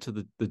straight to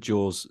the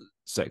Jaws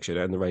section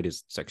and the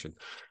Raiders section,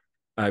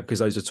 because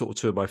those are sort of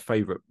two of my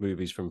favorite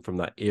movies from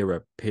that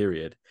era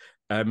period.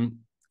 And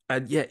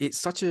yeah, it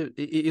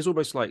is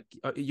almost like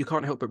you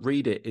can't help but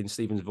read it in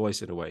Steven's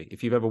voice in a way.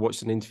 If you've ever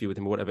watched an interview with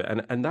him or whatever,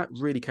 and that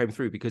really came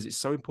through, because it's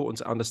so important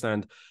to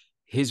understand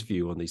his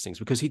view on these things,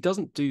 because he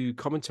doesn't do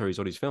commentaries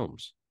on his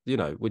films,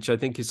 which I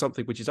think is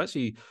something which is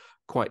actually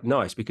quite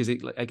nice, because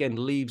it,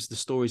 again, leaves the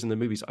stories and the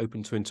movies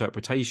open to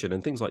interpretation.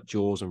 And things like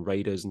Jaws and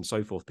Raiders and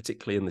so forth,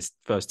 particularly in this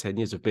first 10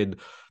 years, have been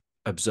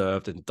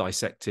observed and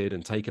dissected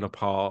and taken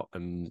apart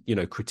and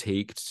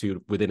critiqued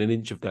to within an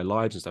inch of their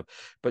lives and stuff.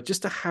 But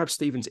just to have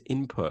Steven's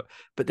input,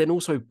 but then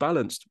also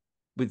balanced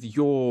with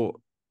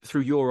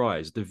through your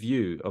eyes, the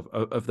view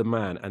of the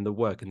man and the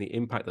work and the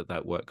impact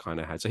that work kind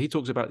of had. So he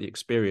talks about the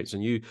experience,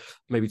 and you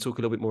maybe talk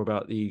a little bit more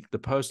about the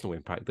personal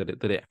impact that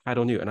it had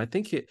on you. And I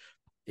think it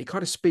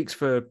kind of speaks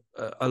for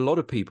a lot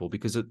of people,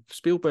 because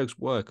Spielberg's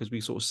work, as we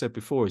sort of said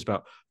before, is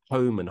about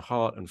home and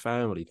heart and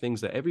family,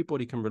 things that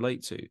everybody can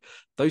relate to.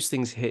 Those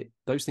things hit,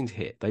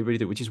 they really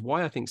do, which is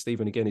why I think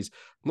Steven, again, is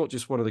not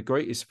just one of the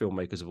greatest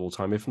filmmakers of all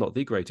time, if not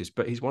the greatest,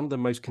 but he's one of the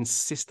most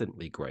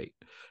consistently great.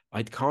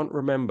 I can't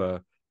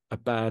remember a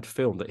bad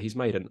film that he's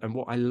made. And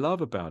what I love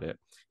about it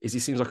is he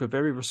seems like a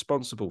very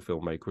responsible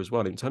filmmaker as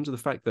well, in terms of the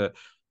fact that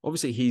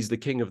obviously he's the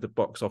king of the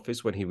box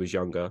office when he was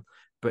younger,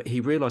 but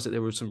he realized that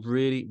there were some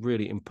really,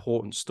 really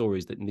important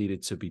stories that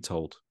needed to be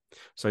told.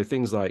 So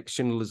things like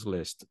Schindler's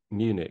List,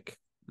 Munich,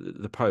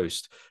 The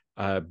Post,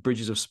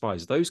 Bridges of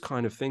Spies, those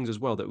kind of things as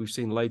well that we've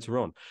seen later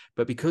on.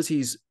 But because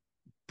he's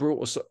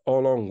brought us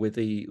along with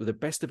the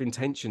best of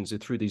intentions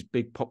through these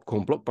big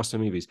popcorn blockbuster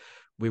movies,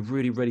 we're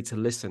really ready to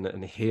listen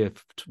and hear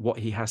what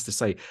he has to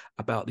say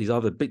about these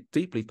other big,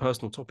 deeply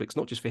personal topics,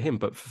 not just for him,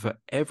 but for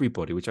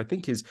everybody, which I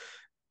think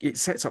it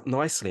sets up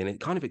nicely, and it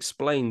kind of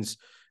explains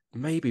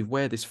maybe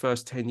where this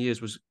first 10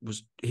 years was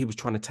he was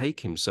trying to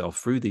take himself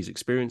through these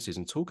experiences,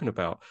 and talking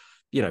about,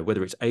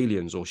 whether it's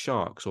aliens or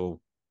sharks or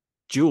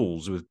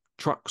duels with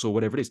trucks or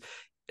whatever it is.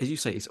 As you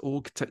say, it's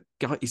all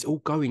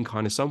going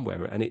kind of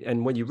somewhere,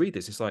 and when you read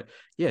this, it's like,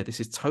 yeah,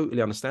 this is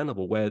totally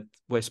understandable where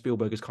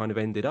Spielberg has kind of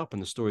ended up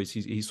and the stories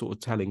he's sort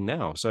of telling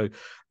now. So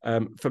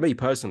for me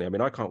personally, I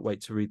mean, I can't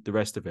wait to read the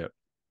rest of it.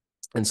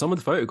 And some of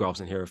the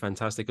photographs in here are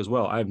fantastic as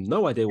well. I have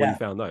no idea where you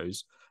found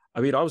those. I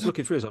mean, I was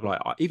looking through it, so I'm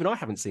like, even I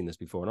haven't seen this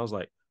before, and I was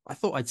like, I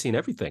thought I'd seen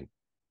everything.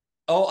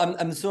 Oh,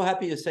 I'm so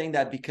happy you're saying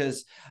that,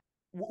 because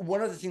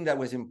one of the things that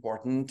was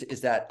important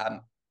is that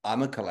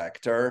I'm a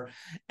collector,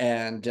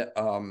 and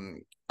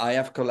I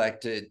have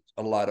collected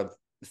a lot of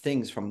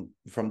things from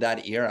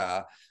that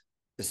era,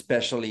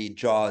 especially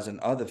Jaws and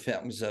other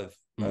films of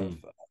the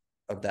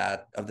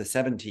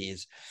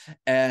 70s.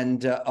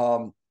 And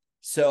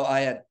so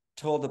I had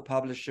told the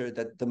publisher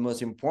that the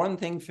most important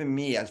thing for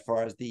me, as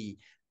far as the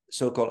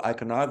so-called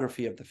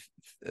iconography of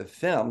the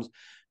films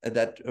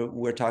that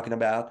we're talking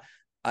about,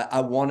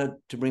 I wanted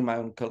to bring my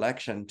own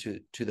collection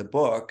to the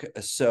book.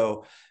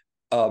 So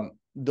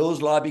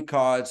those lobby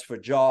cards for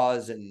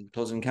Jaws and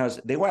Close Encounters,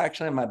 they were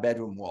actually on my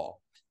bedroom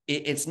wall.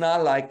 It's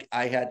not like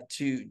I had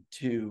to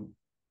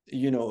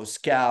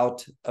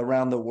scout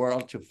around the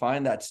world to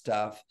find that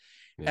stuff.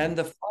 Yeah. And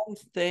the fun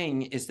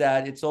thing is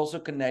that it's also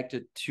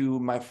connected to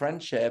my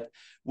friendship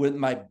with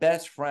my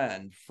best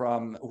friend,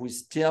 who's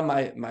still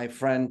my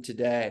friend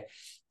today,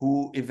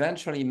 who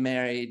eventually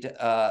married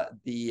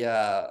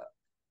the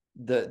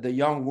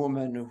young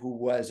woman who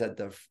was at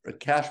the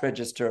cash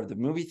register of the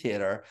movie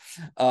theater,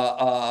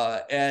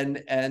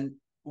 and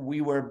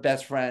we were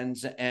best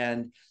friends,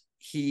 and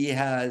he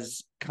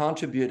has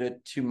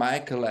contributed to my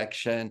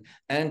collection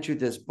and to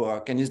this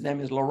book, and his name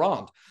is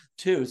Laurent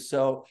too.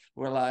 So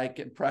we're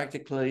like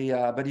practically,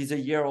 but he's a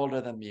year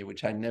older than me,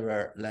 which I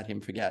never let him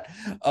forget.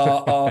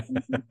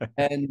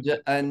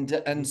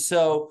 And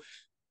so,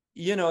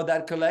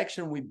 that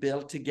collection we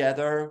built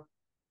together.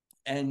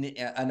 And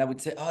I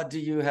would say, oh, do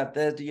you have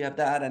this? Do you have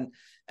that?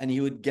 and he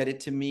would get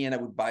it to me, and I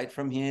would buy it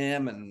from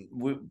him. And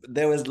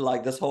there was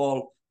like this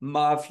whole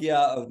mafia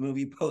of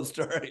movie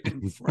poster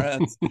in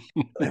France.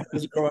 I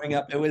was growing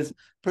up. It was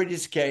pretty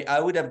scary. I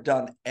would have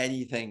done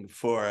anything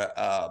for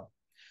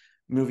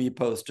movie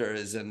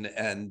posters,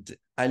 and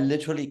I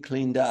literally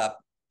cleaned up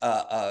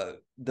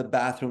the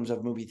bathrooms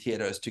of movie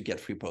theaters to get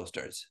free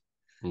posters.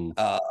 Mm.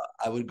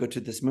 I would go to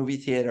this movie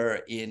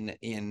theater in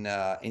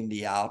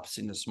the Alps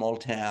in a small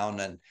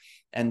town,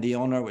 and the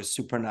owner was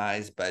super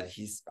nice, but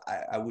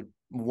I would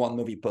want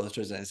movie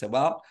posters, and I said,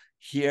 well,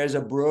 here's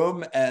a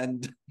broom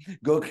and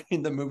go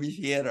clean the movie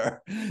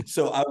theater.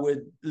 So I would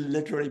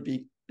literally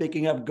be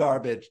picking up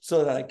garbage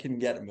so that I can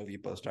get a movie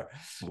poster.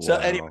 Wow. So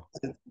anyway,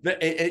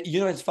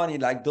 it's funny,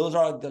 like those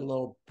are the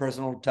little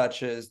personal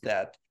touches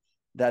that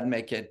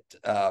make it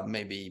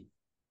maybe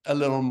a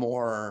little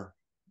more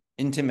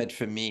intimate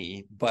for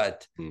me,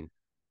 but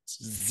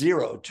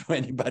zero to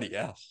anybody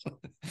else.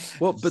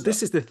 Well, but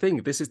this is the thing.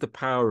 This is the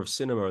power of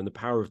cinema and the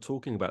power of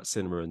talking about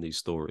cinema in these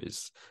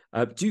stories.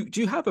 Do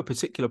you have a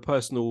particular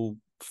personal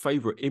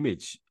favorite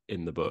image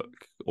in the book,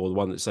 or the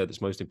one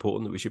that's most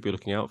important that we should be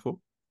looking out for?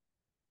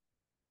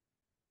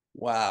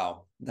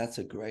 Wow, that's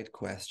a great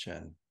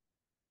question.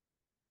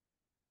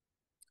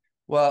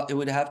 Well, it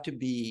would have to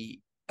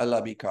be a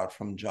lobby card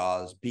from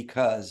Jaws,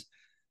 because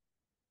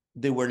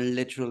they were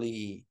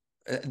literally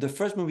the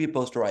first movie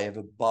poster I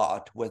ever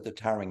bought was The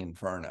Towering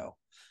Inferno.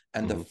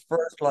 And the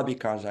first lobby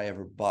cards I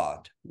ever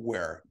bought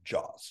were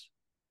Jaws.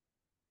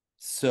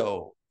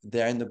 So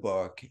they're in the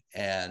book,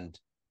 and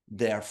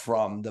they're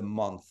from the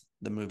month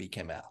the movie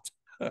came out,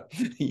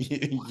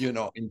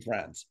 in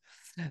France.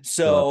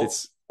 So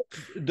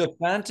the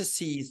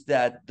fantasies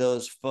that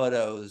those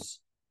photos,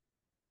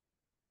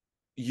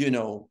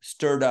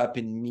 stirred up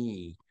in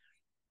me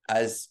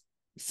as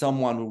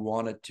someone who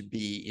wanted to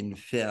be in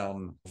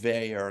film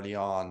very early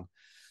on,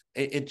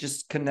 it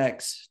just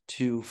connects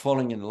to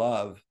falling in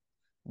love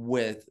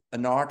with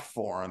an art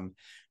form,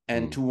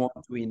 and to want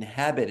to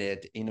inhabit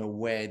it in a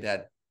way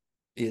that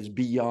is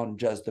beyond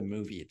just the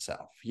movie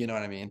itself. You know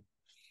what I mean?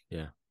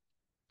 Yeah.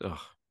 Ugh.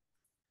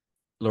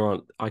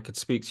 Laurent, I could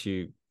speak to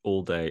you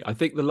all day. I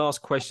think the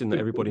last question that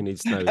everybody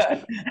needs to know is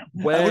I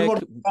would want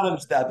to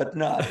challenge that, but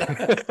not.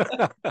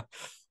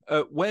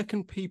 Where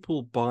can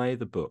people buy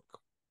the book?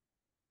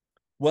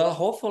 Well,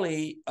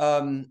 hopefully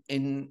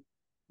in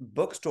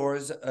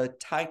bookstores.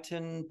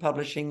 Titan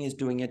Publishing is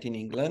doing it in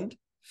England.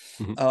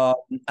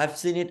 I've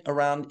seen it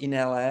around in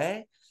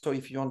LA. So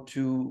if you want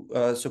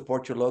to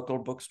support your local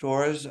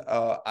bookstores,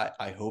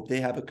 I hope they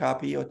have a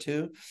copy or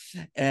two.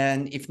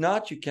 And if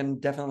not, you can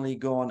definitely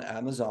go on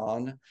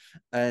Amazon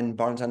and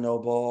Barnes &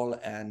 Noble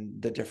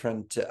and the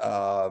different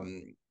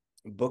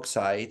book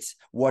sites.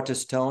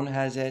 Waterstone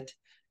has it.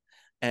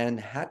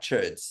 And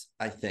Hatchards,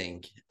 I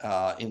think,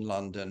 in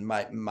London.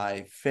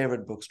 My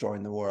favorite bookstore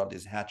in the world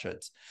is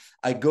Hatchards.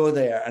 I go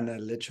there and I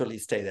literally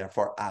stay there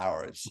for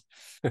hours.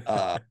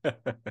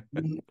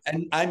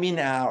 And I mean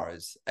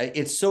hours.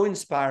 It's so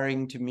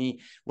inspiring to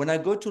me. When I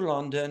go to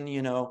London,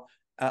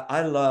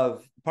 I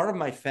love, part of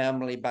my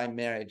family by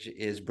marriage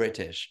is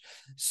British.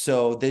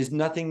 So there's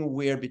nothing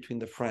weird between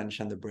the French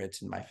and the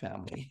Brits in my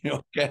family.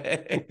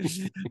 Okay.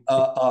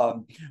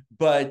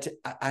 But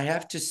I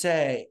have to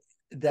say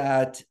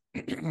that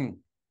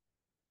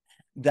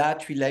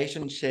that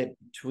relationship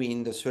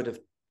between the sort of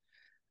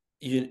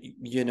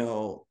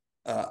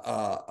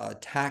a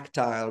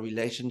tactile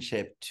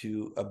relationship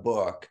to a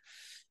book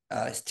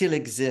still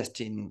exists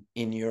in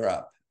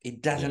Europe.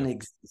 It doesn't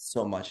exist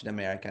so much in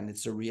America, and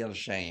it's a real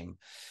shame.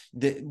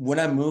 When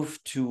I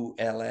moved to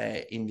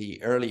LA in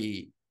the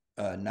early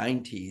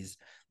 90s,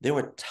 there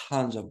were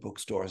tons of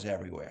bookstores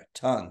everywhere,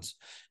 tons,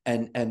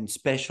 and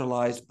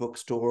specialized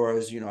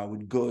bookstores. I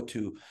would go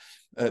to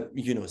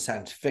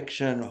science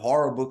fiction,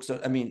 horror books.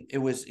 I mean, it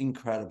was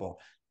incredible.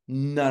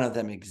 None of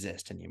them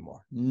exist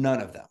anymore.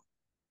 None of them.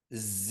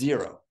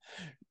 Zero.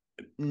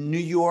 New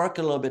York,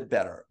 a little bit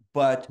better.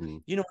 But,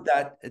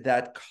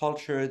 that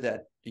culture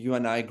that you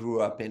and I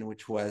grew up in,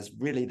 which was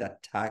really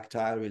that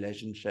tactile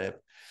relationship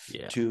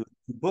to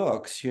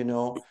books,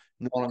 no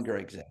longer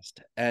exist.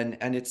 And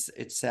it's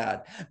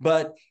sad.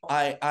 But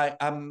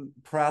I'm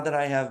proud that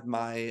I have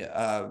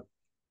my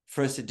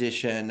first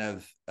edition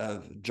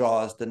of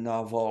Jaws, the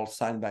novel,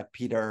 signed by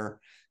Peter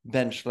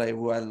Benchley,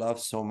 who I love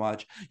so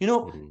much.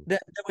 There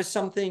was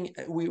something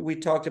we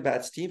talked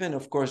about, Steven,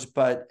 of course,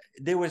 but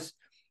there was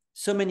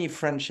so many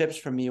friendships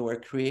for me were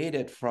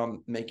created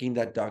from making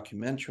that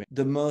documentary.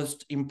 The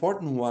most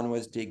important one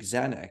was Dick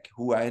Zanuck,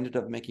 who I ended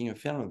up making a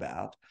film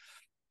about.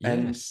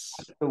 Yes.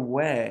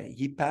 And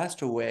he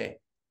passed away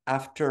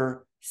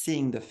after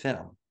seeing the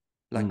film.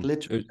 Like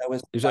literally, that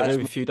was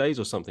only a few days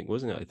or something,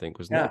 wasn't it? I think,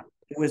 wasn't it?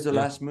 It was the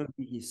last movie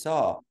he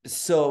saw.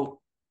 So,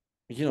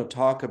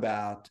 talk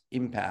about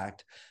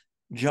impact.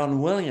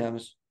 John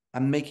Williams,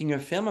 I'm making a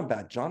film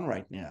about John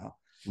right now,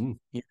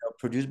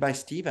 produced by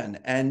Steven.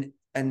 And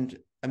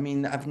I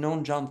mean, I've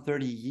known John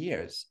 30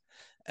 years.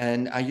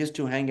 And I used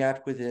to hang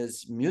out with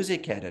his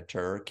music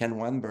editor, Ken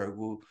Wenberg,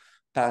 who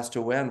passed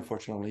away,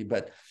 unfortunately.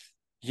 But,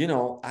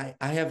 I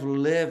have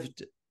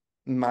lived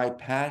my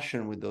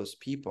passion with those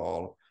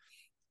people.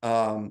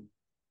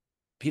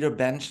 Peter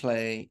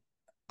Benchley,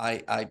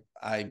 I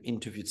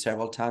interviewed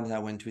several times. I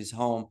went to his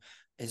home.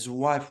 His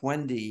wife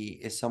Wendy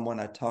is someone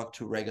I talk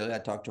to regularly. I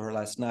talked to her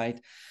last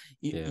night.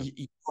 Yeah.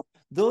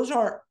 Those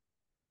are,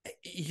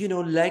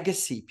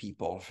 legacy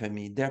people for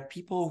me. They're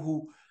people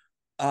who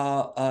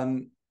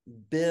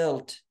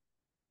built,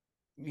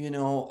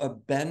 a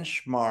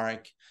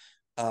benchmark,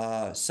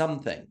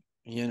 something,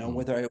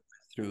 whether it was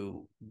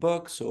through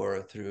books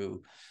or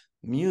through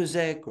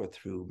music or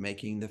through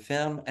making the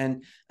film.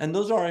 And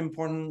those are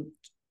important,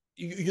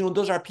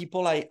 those are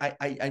people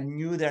I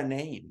knew their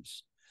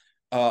names.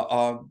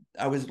 I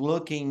was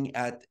looking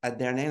at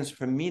their names.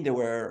 For me, they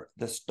were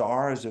the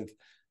stars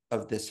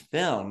of this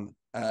film,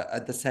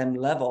 at the same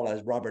level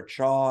as Robert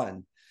Shaw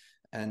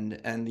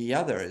and the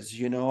others.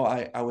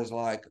 I was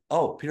like,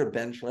 oh, Peter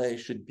Benchley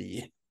should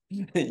be,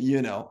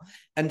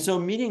 and so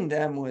meeting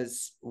them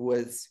was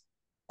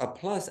a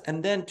plus.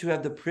 And then to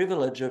have the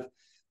privilege of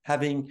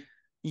having,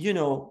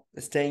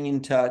 staying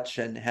in touch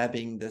and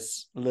having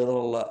this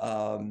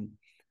little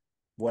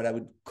what I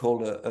would call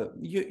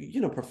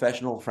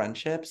professional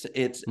friendships.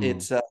 It's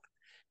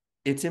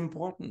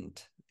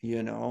important,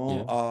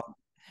 Yeah.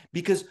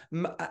 because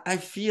I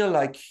feel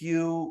like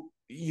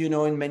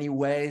in many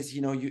ways,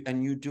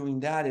 you doing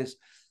that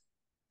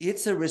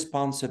it's a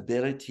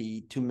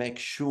responsibility to make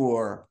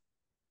sure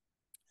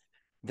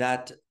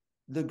that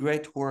the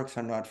great works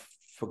are not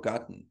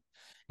forgotten.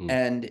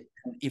 And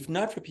if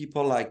not for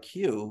people like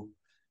you,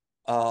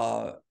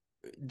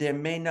 there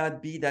may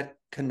not be that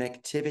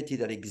connectivity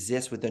that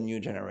exists with the new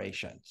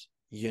generations,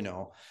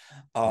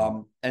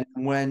 and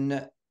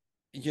when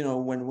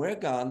we're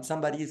gone,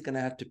 somebody is going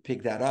to have to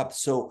pick that up.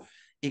 So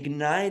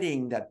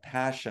igniting that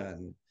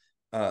passion,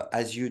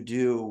 as you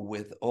do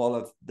with all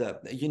of the,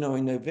 in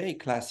a very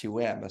classy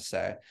way, I must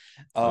say,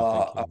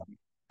 Thank you.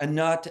 and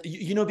not,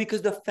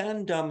 because the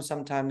fandom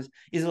sometimes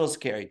is a little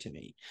scary to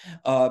me,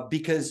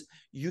 because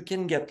you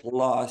can get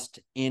lost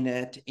in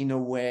it in a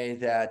way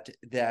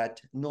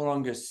that no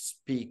longer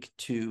speak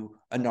to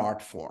an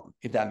art form,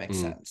 if that makes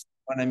sense.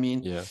 What I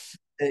mean? Yeah.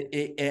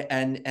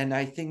 And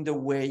I think the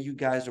way you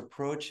guys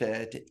approach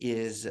it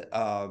is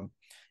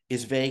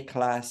very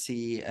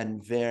classy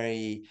and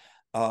very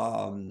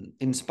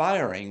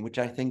inspiring, which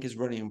I think is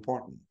really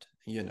important.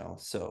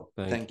 So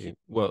Thank thank you. you.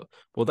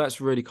 Well,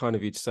 that's really kind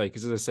of you to say,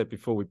 because as I said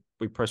before,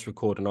 we pressed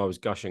record and I was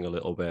gushing a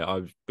little bit.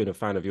 I've been a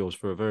fan of yours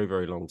for a very,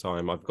 very long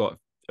time. I've got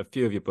a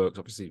few of your books,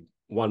 obviously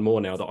one more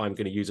now that I'm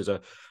going to use as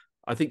a,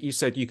 I think you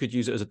said you could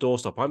use it as a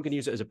doorstop. I'm going to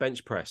use it as a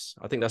bench press.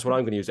 I think that's what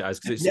I'm going to use it as,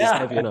 because it's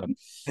heavy enough.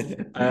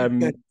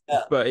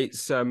 But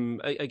it's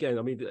again,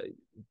 I mean,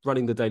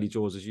 running the Daily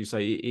Jaws, as you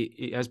say,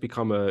 it has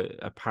become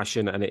a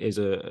passion, and it is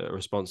a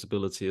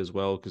responsibility as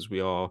well, because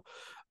we're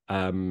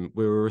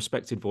a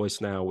respected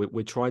voice now.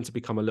 We're trying to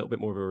become a little bit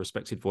more of a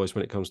respected voice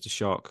when it comes to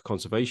shark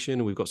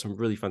conservation. We've got some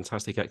really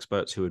fantastic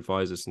experts who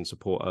advise us and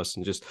support us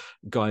and just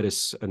guide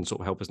us and sort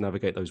of help us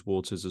navigate those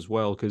waters as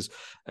well. Because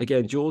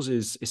again, Jaws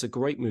it's a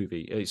great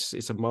movie.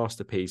 It's a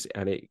masterpiece,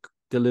 and it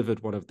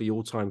delivered one of the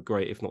all-time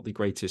great, if not the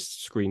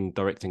greatest, screen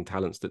directing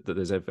talents that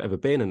there's ever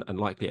been, and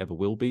likely ever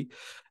will be.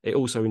 It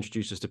also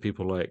introduced us to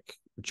people like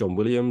John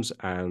Williams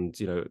and,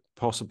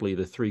 possibly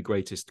the three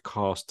greatest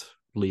cast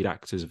lead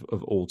actors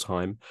of all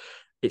time.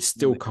 It's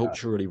still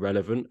culturally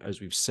relevant,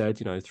 as we've said,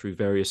 through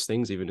various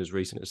things, even as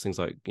recent as things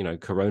like,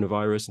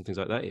 coronavirus and things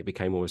like that. It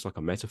became almost like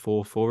a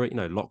metaphor for it,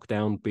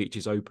 lockdown,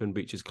 beaches open,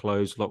 beaches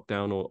closed,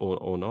 lockdown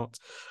or not.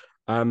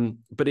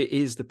 But it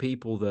is the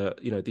people that,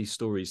 these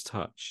stories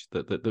touch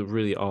that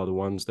really are the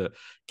ones that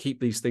keep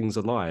these things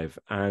alive.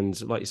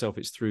 And like yourself,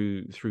 it's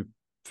through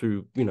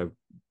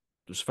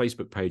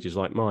Facebook pages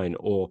like mine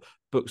or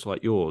books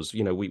like yours.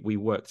 We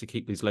work to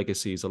keep these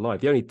legacies alive.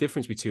 The only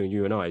difference between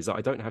you and I is that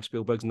I don't have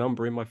Spielberg's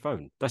number in my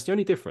phone. That's the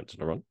only difference,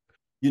 Laurent.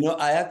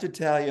 I have to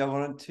tell you, I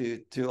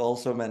wanted to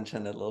also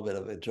mention a little bit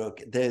of a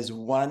joke. There's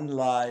one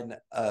line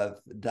of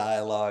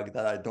dialogue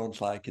that I don't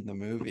like in the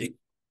movie.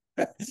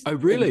 Oh,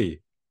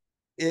 really?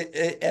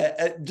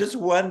 Just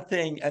one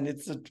thing, and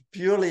it's a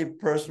purely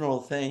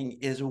personal thing,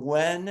 is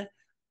when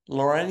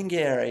Lauren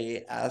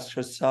Gary asks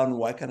her son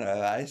what kind of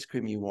ice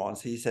cream he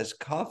wants. He says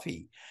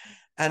coffee.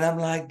 And I'm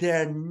like,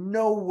 there's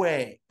no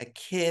way a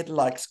kid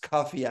likes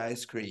coffee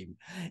ice cream.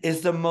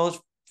 It's the most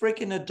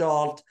freaking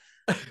adult,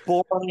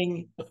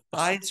 boring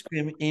ice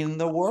cream in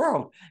the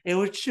world.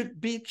 It should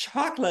be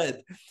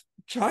chocolate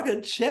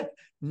chip,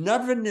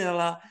 not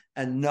vanilla,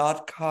 and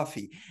not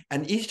coffee.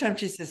 And each time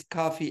she says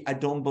coffee, I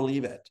don't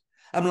believe it.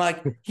 I'm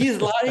like, he's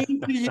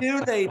lying to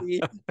you, lady.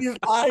 He's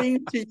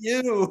lying to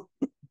you.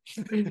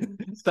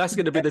 That's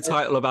going to be the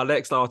title of our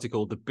next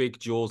article, The Big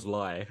Jaws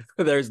Lie.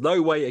 There is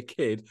no way a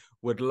kid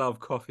would love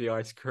coffee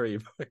ice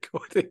cream,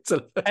 according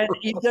to And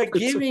if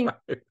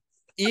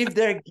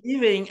they're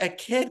giving a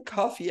kid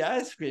coffee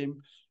ice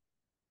cream,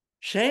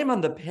 shame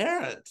on the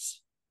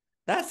parents.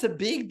 That's a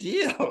big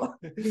deal.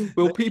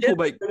 Will The people kid's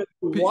make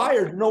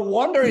wired? No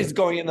wonder he's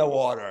going in the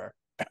water.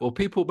 Well,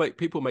 people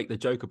make the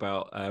joke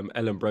about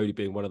Ellen Brody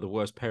being one of the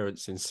worst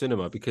parents in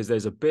cinema because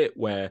there's a bit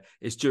where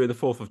it's during the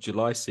 4th of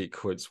July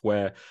sequence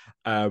where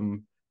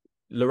um,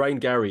 Lorraine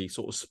Gary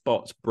sort of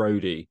spots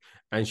Brody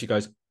and she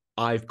goes,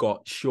 "I've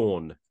got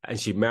Sean," and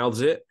she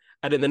mouths it,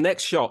 and then the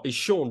next shot is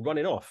Sean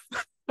running off,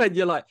 and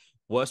you're like,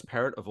 worst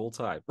parent of all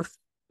time.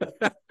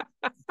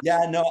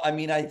 Yeah, no, I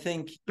mean, I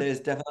think there's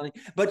definitely,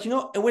 but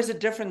it was a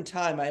different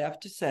time, I have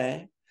to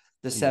say.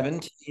 The Mm.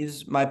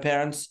 70s, my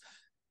parents,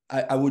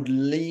 I would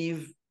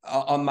leave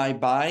on my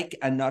bike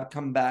and not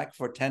come back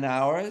for 10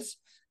 hours.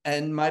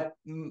 And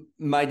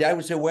my dad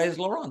would say, "Where's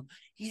Laurent?"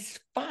 "He's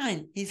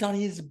fine. He's on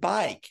his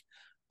bike."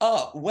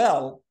 "Oh,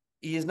 well,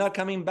 he's not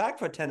coming back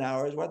for 10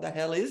 hours. What the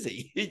hell is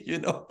he?"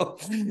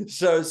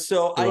 So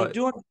So I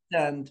do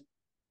understand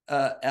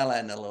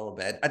Ellen a little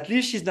bit. At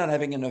least she's not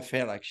having an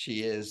affair like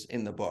she is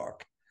in the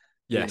book,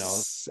 you know.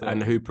 yes,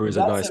 and So Hooper is a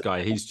that's nice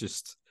guy.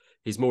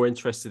 He's more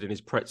interested in his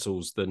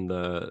pretzels than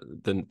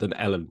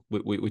Ellen,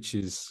 which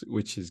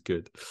is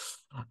good.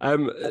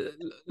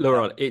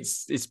 Laurent,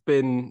 it's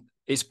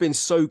been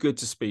so good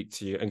to speak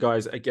to you. And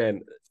guys,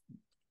 again,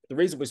 the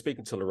reason we're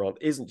speaking to Laurent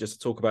isn't just to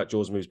talk about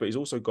Jaws movies, but he's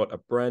also got a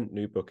brand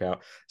new book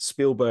out,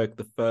 Spielberg,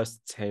 The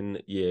First 10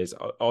 Years.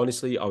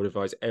 Honestly, I would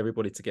advise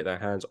everybody to get their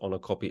hands on a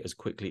copy as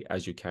quickly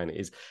as you can. It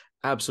is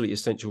absolutely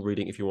essential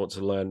reading if you want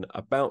to learn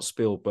about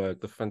Spielberg,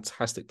 the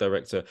fantastic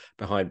director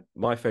behind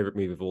my favorite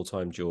movie of all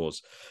time,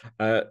 Jaws.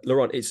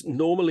 Laurent, it's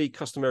normally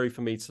customary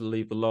for me to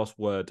leave the last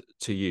word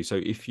to you. So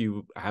if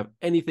you have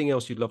anything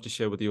else you'd love to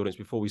share with the audience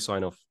before we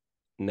sign off,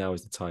 now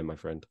is the time, my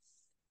friend.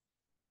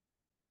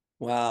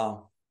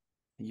 wow.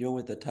 You're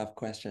with the tough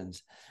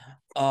questions.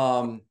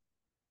 Um,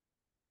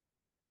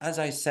 as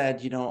I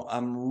said,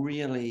 I'm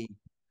really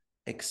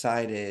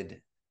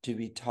excited to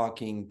be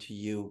talking to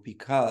you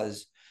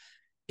because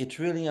it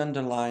really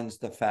underlines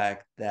the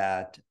fact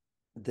that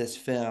this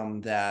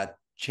film that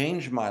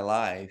changed my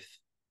life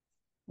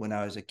when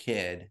I was a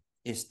kid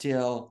is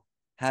still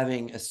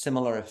having a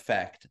similar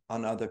effect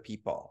on other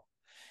people.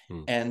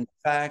 Hmm. And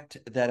the fact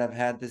that I've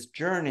had this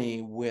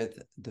journey with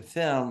the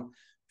film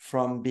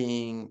from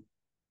being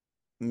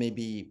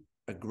maybe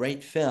a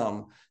great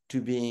film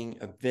to being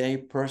a very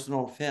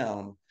personal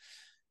film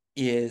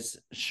is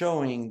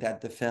showing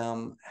that the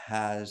film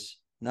has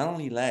not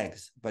only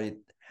legs, but it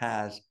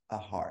has a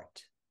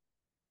heart.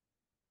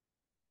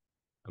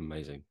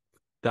 Amazing.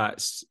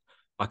 That's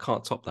I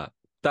can't top that.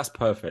 That's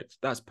perfect.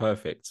 That's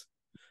perfect.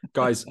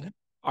 Guys,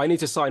 I need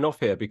to sign off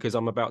here because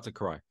I'm about to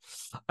cry.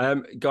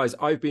 Guys,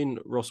 I've been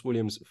Ross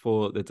Williams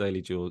for The Daily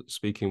Jaw,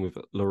 speaking with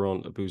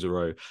Laurent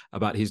Bouzereau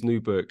about his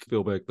new book,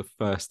 Spielberg, The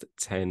First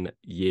 10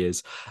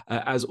 Years.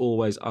 As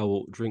always, I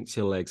will drink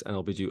to your legs and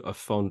I'll bid you a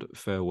fond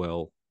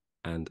farewell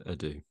and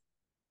adieu.